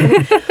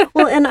 Thank you.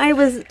 Well, and I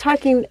was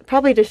talking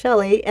probably to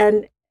Shelley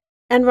and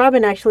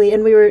Robin actually,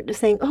 and we were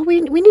saying, oh,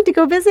 we need to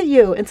go visit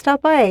you and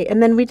stop by.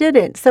 And then we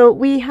didn't. So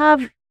we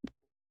have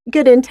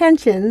good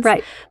intentions,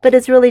 Right. but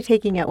it's really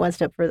taking it one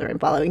step further and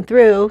following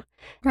through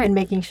Right. and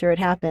making sure it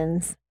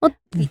happens. Well,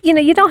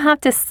 you don't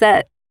have to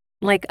set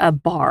like a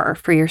bar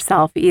for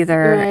yourself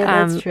either. Right,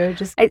 that's true.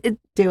 Just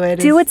do it.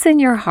 Do what's in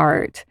your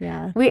heart.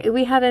 Yeah.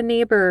 We had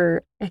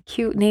a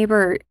cute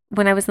neighbor,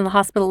 when I was in the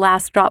hospital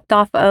last, dropped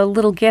off a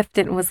little gift,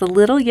 and it was a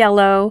little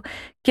yellow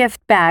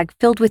gift bag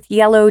filled with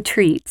yellow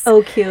treats.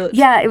 Oh, cute.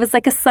 Yeah, it was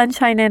like a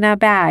sunshine in a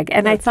bag.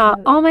 And That's I thought,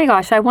 cute. oh my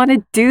gosh, I want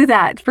to do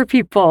that for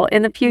people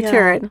in the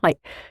future. Yeah. And like,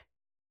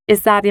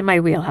 is that in my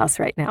wheelhouse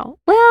right now?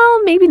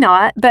 Well, maybe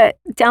not, but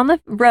down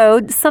the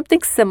road,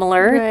 something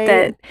similar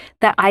Right.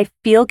 that I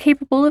feel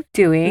capable of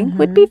doing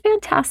would be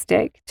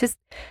fantastic. Just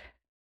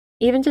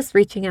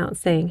reaching out and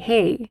saying,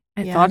 "Hey,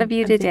 I Yeah, thought of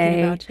you I'm thinking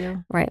today." about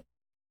you. Right.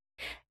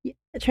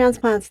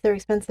 Transplants, they're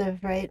expensive,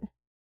 right?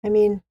 I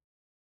mean,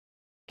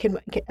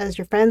 as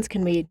your friends,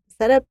 can we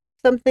set up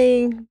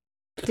something?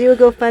 Do a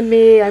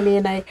GoFundMe? I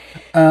mean,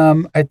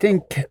 I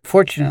think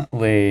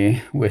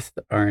fortunately with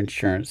our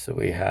insurance that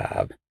we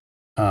have,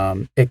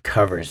 it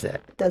covers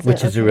it, does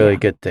which it? is a Okay, really yeah.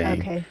 good thing.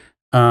 Okay.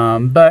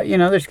 But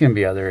there's going to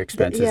be other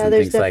expenses yeah, and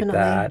there's things like definitely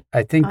that.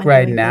 I think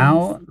right ongoing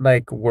now,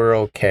 like we're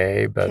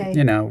okay, but Okay.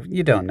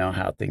 you don't know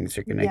how things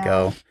are going to Yeah.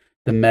 go.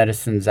 The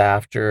medicines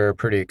after are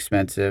pretty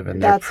expensive,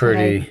 and they're That's what I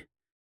pretty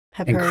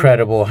Have heard.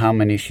 incredible how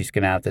many she's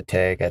going to have to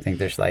take. I think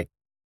there's like,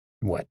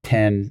 what,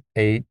 10,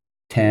 8,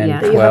 10,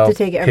 Yeah. That you have to 12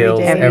 take every pills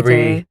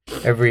day.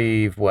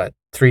 every, what,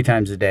 3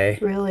 times a day.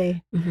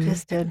 Really? Mhm.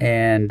 Just to,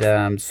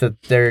 And so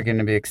they're going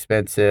to be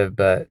expensive,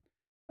 but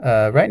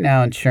right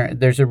now, insurance,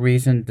 there's a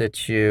reason that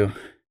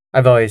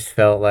I've always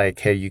felt like,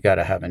 hey, you got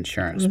to have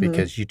insurance Mhm.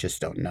 because you just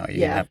don't know.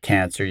 You Yeah. can have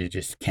cancer, you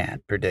just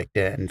can't predict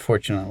it. And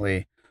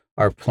fortunately,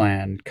 our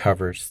plan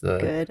covers the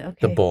good.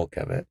 Okay. bulk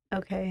of it.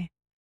 Okay.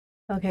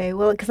 Okay.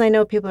 Well, because I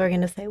know people are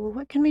going to say, well,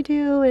 what can we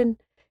do? And,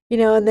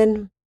 and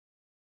then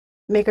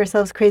make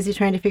ourselves crazy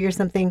trying to figure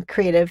something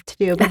creative to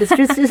do. But it's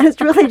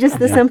really just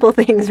the Yeah. simple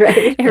things,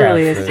 right? It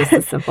really is Absolutely.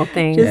 just a simple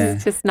thing.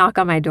 Just- Just knock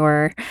on my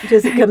door.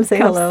 Just come say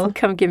hello.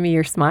 Come give me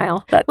your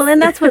smile. Well,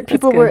 and that's what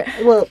people good.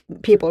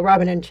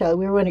 Robin and Shelley,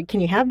 we were wondering,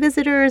 can you have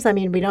visitors? I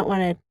mean, we don't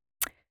want to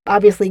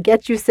obviously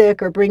get you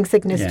sick or bring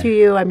sickness Yeah. to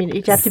you. I mean,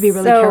 you have to be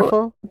really So,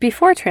 careful.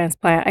 Before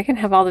transplant, I can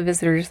have all the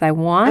visitors I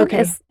want,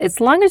 Okay. as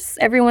long as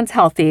everyone's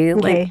healthy,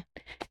 Okay.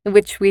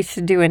 which we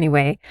should do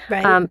anyway.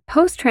 Right.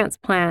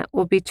 Post-transplant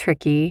will be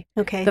tricky.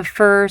 Okay. The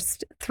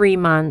first 3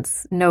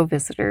 months, no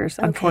visitors,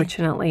 Okay.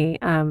 unfortunately.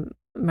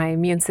 My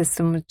immune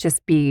system would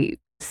just be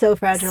So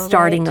fragile.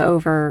 starting right?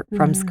 over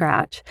from Mhm.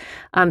 scratch.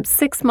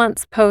 6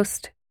 months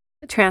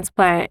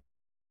post-transplant,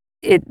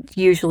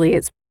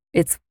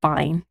 it's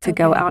fine to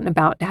go Okay. out and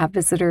about to have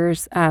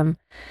visitors. And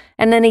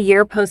then a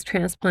year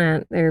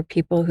post-transplant, there are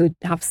people who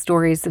have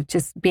stories of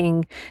just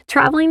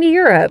traveling to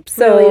Europe.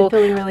 So Really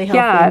feeling really healthy.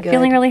 yeah, and good.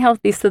 feeling really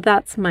healthy. So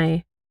that's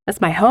my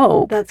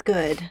hope. That's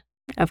good.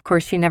 Of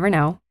course, you never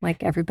know.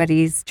 Like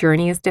everybody's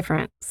journey is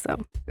different.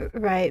 So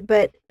Right.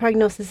 But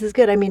prognosis is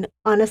good. I mean,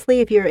 honestly,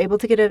 if you're able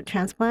to get a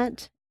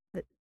transplant,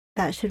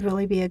 that should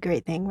really be a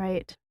great thing,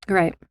 right?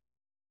 right.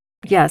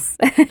 Yes.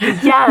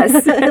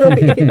 Yes. it'll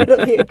be a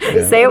great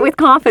Yeah. Say it with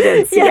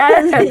confidence.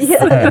 Yes,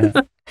 Yes.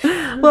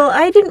 Well,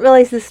 I didn't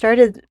realize this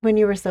started when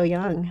you were so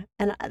young.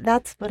 And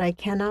that's what I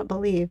cannot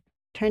believe.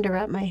 Trying to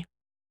wrap my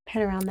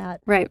head around that.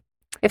 Right.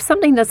 If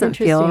something doesn't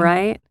feel Interesting.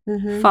 right,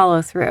 Mm-hmm.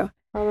 follow through.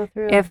 Follow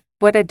through. If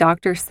what a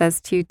doctor says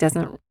to you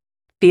doesn't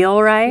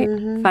feel right,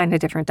 Mhm. find a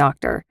different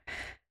doctor.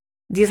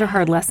 These are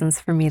hard lessons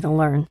for me to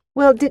learn.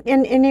 Well, did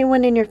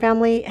anyone in your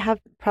family have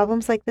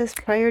problems like this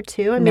prior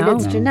to? I mean, No.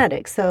 it's No.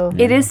 genetic, so.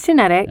 It is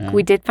genetic. Yeah.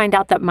 We did find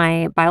out that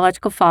my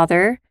biological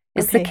father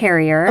is the Okay.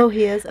 carrier. Oh,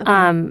 he is?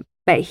 Okay.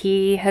 But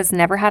he has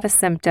never had a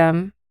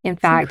symptom. In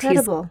It's fact,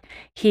 incredible.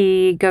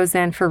 he goes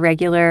in for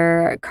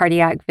regular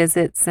cardiac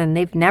visits, and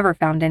they've never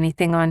found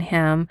anything on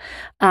him.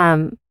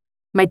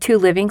 My 2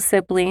 living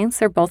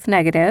siblings are both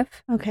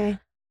negative. Okay.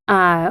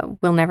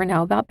 We'll never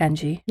know about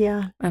Benji,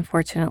 Yeah.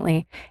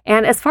 unfortunately.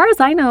 And as far as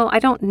I know, I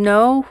don't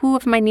know who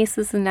of my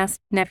nieces and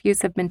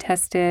nephews have been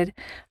tested.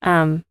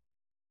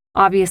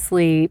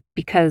 Obviously,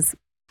 because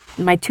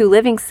my 2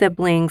 living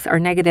siblings are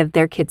negative,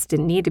 their kids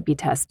didn't need to be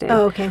tested.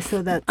 Oh, okay.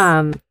 So that's.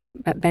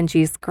 But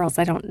Benji's girls,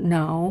 I don't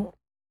know.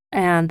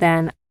 And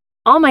then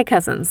all my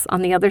cousins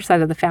on the other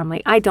side of the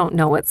family, I don't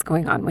know what's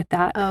going on with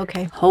that. Oh,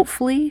 okay.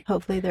 Hopefully,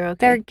 Hopefully they're okay.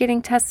 they're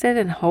getting tested,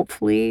 and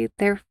hopefully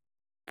they're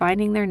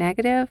finding they're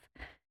negative.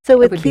 So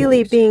with would be Keely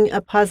nice. being a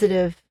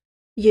positive,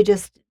 you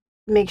just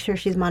make sure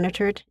she's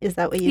monitored? Is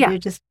that what you Yeah. do?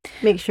 Just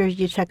make sure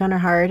you check on her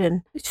heart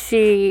and.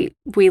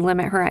 We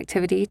limit her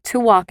activity to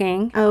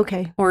walking Oh,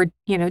 okay. or,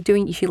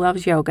 she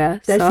loves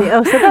yoga. Does she?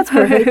 Oh, so that's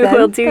perfect then.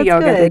 We'll do That's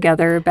yoga good.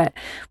 together, but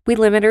we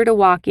limit her to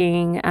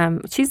walking.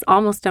 She's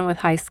almost done with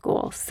high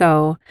school.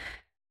 So,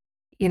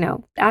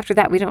 after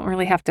that, we don't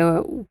really have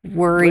to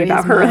worry Worry about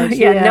as her. much, No,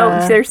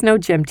 yeah. there's no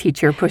gym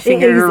teacher pushing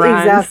her to run.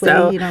 Exactly.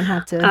 So, You don't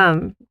have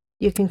to.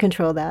 You can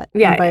control that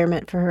yeah.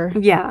 environment for her.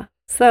 yeah.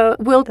 So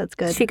That's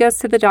good. she goes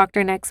to the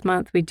doctor next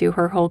month. We do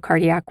her whole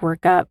cardiac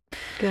workup.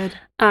 Good.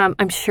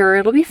 I'm sure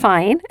it'll be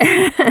fine.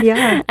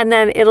 Yeah. And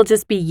then it'll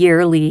just be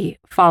yearly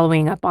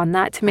following up on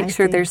that to make I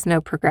sure see. there's no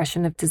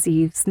progression of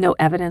disease, no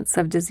evidence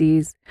of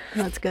disease.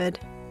 That's good.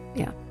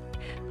 Yeah.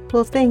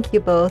 Well, thank you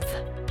both.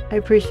 I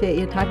appreciate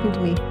you talking to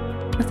me.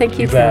 Well, thank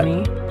you, You bet.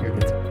 Tammy.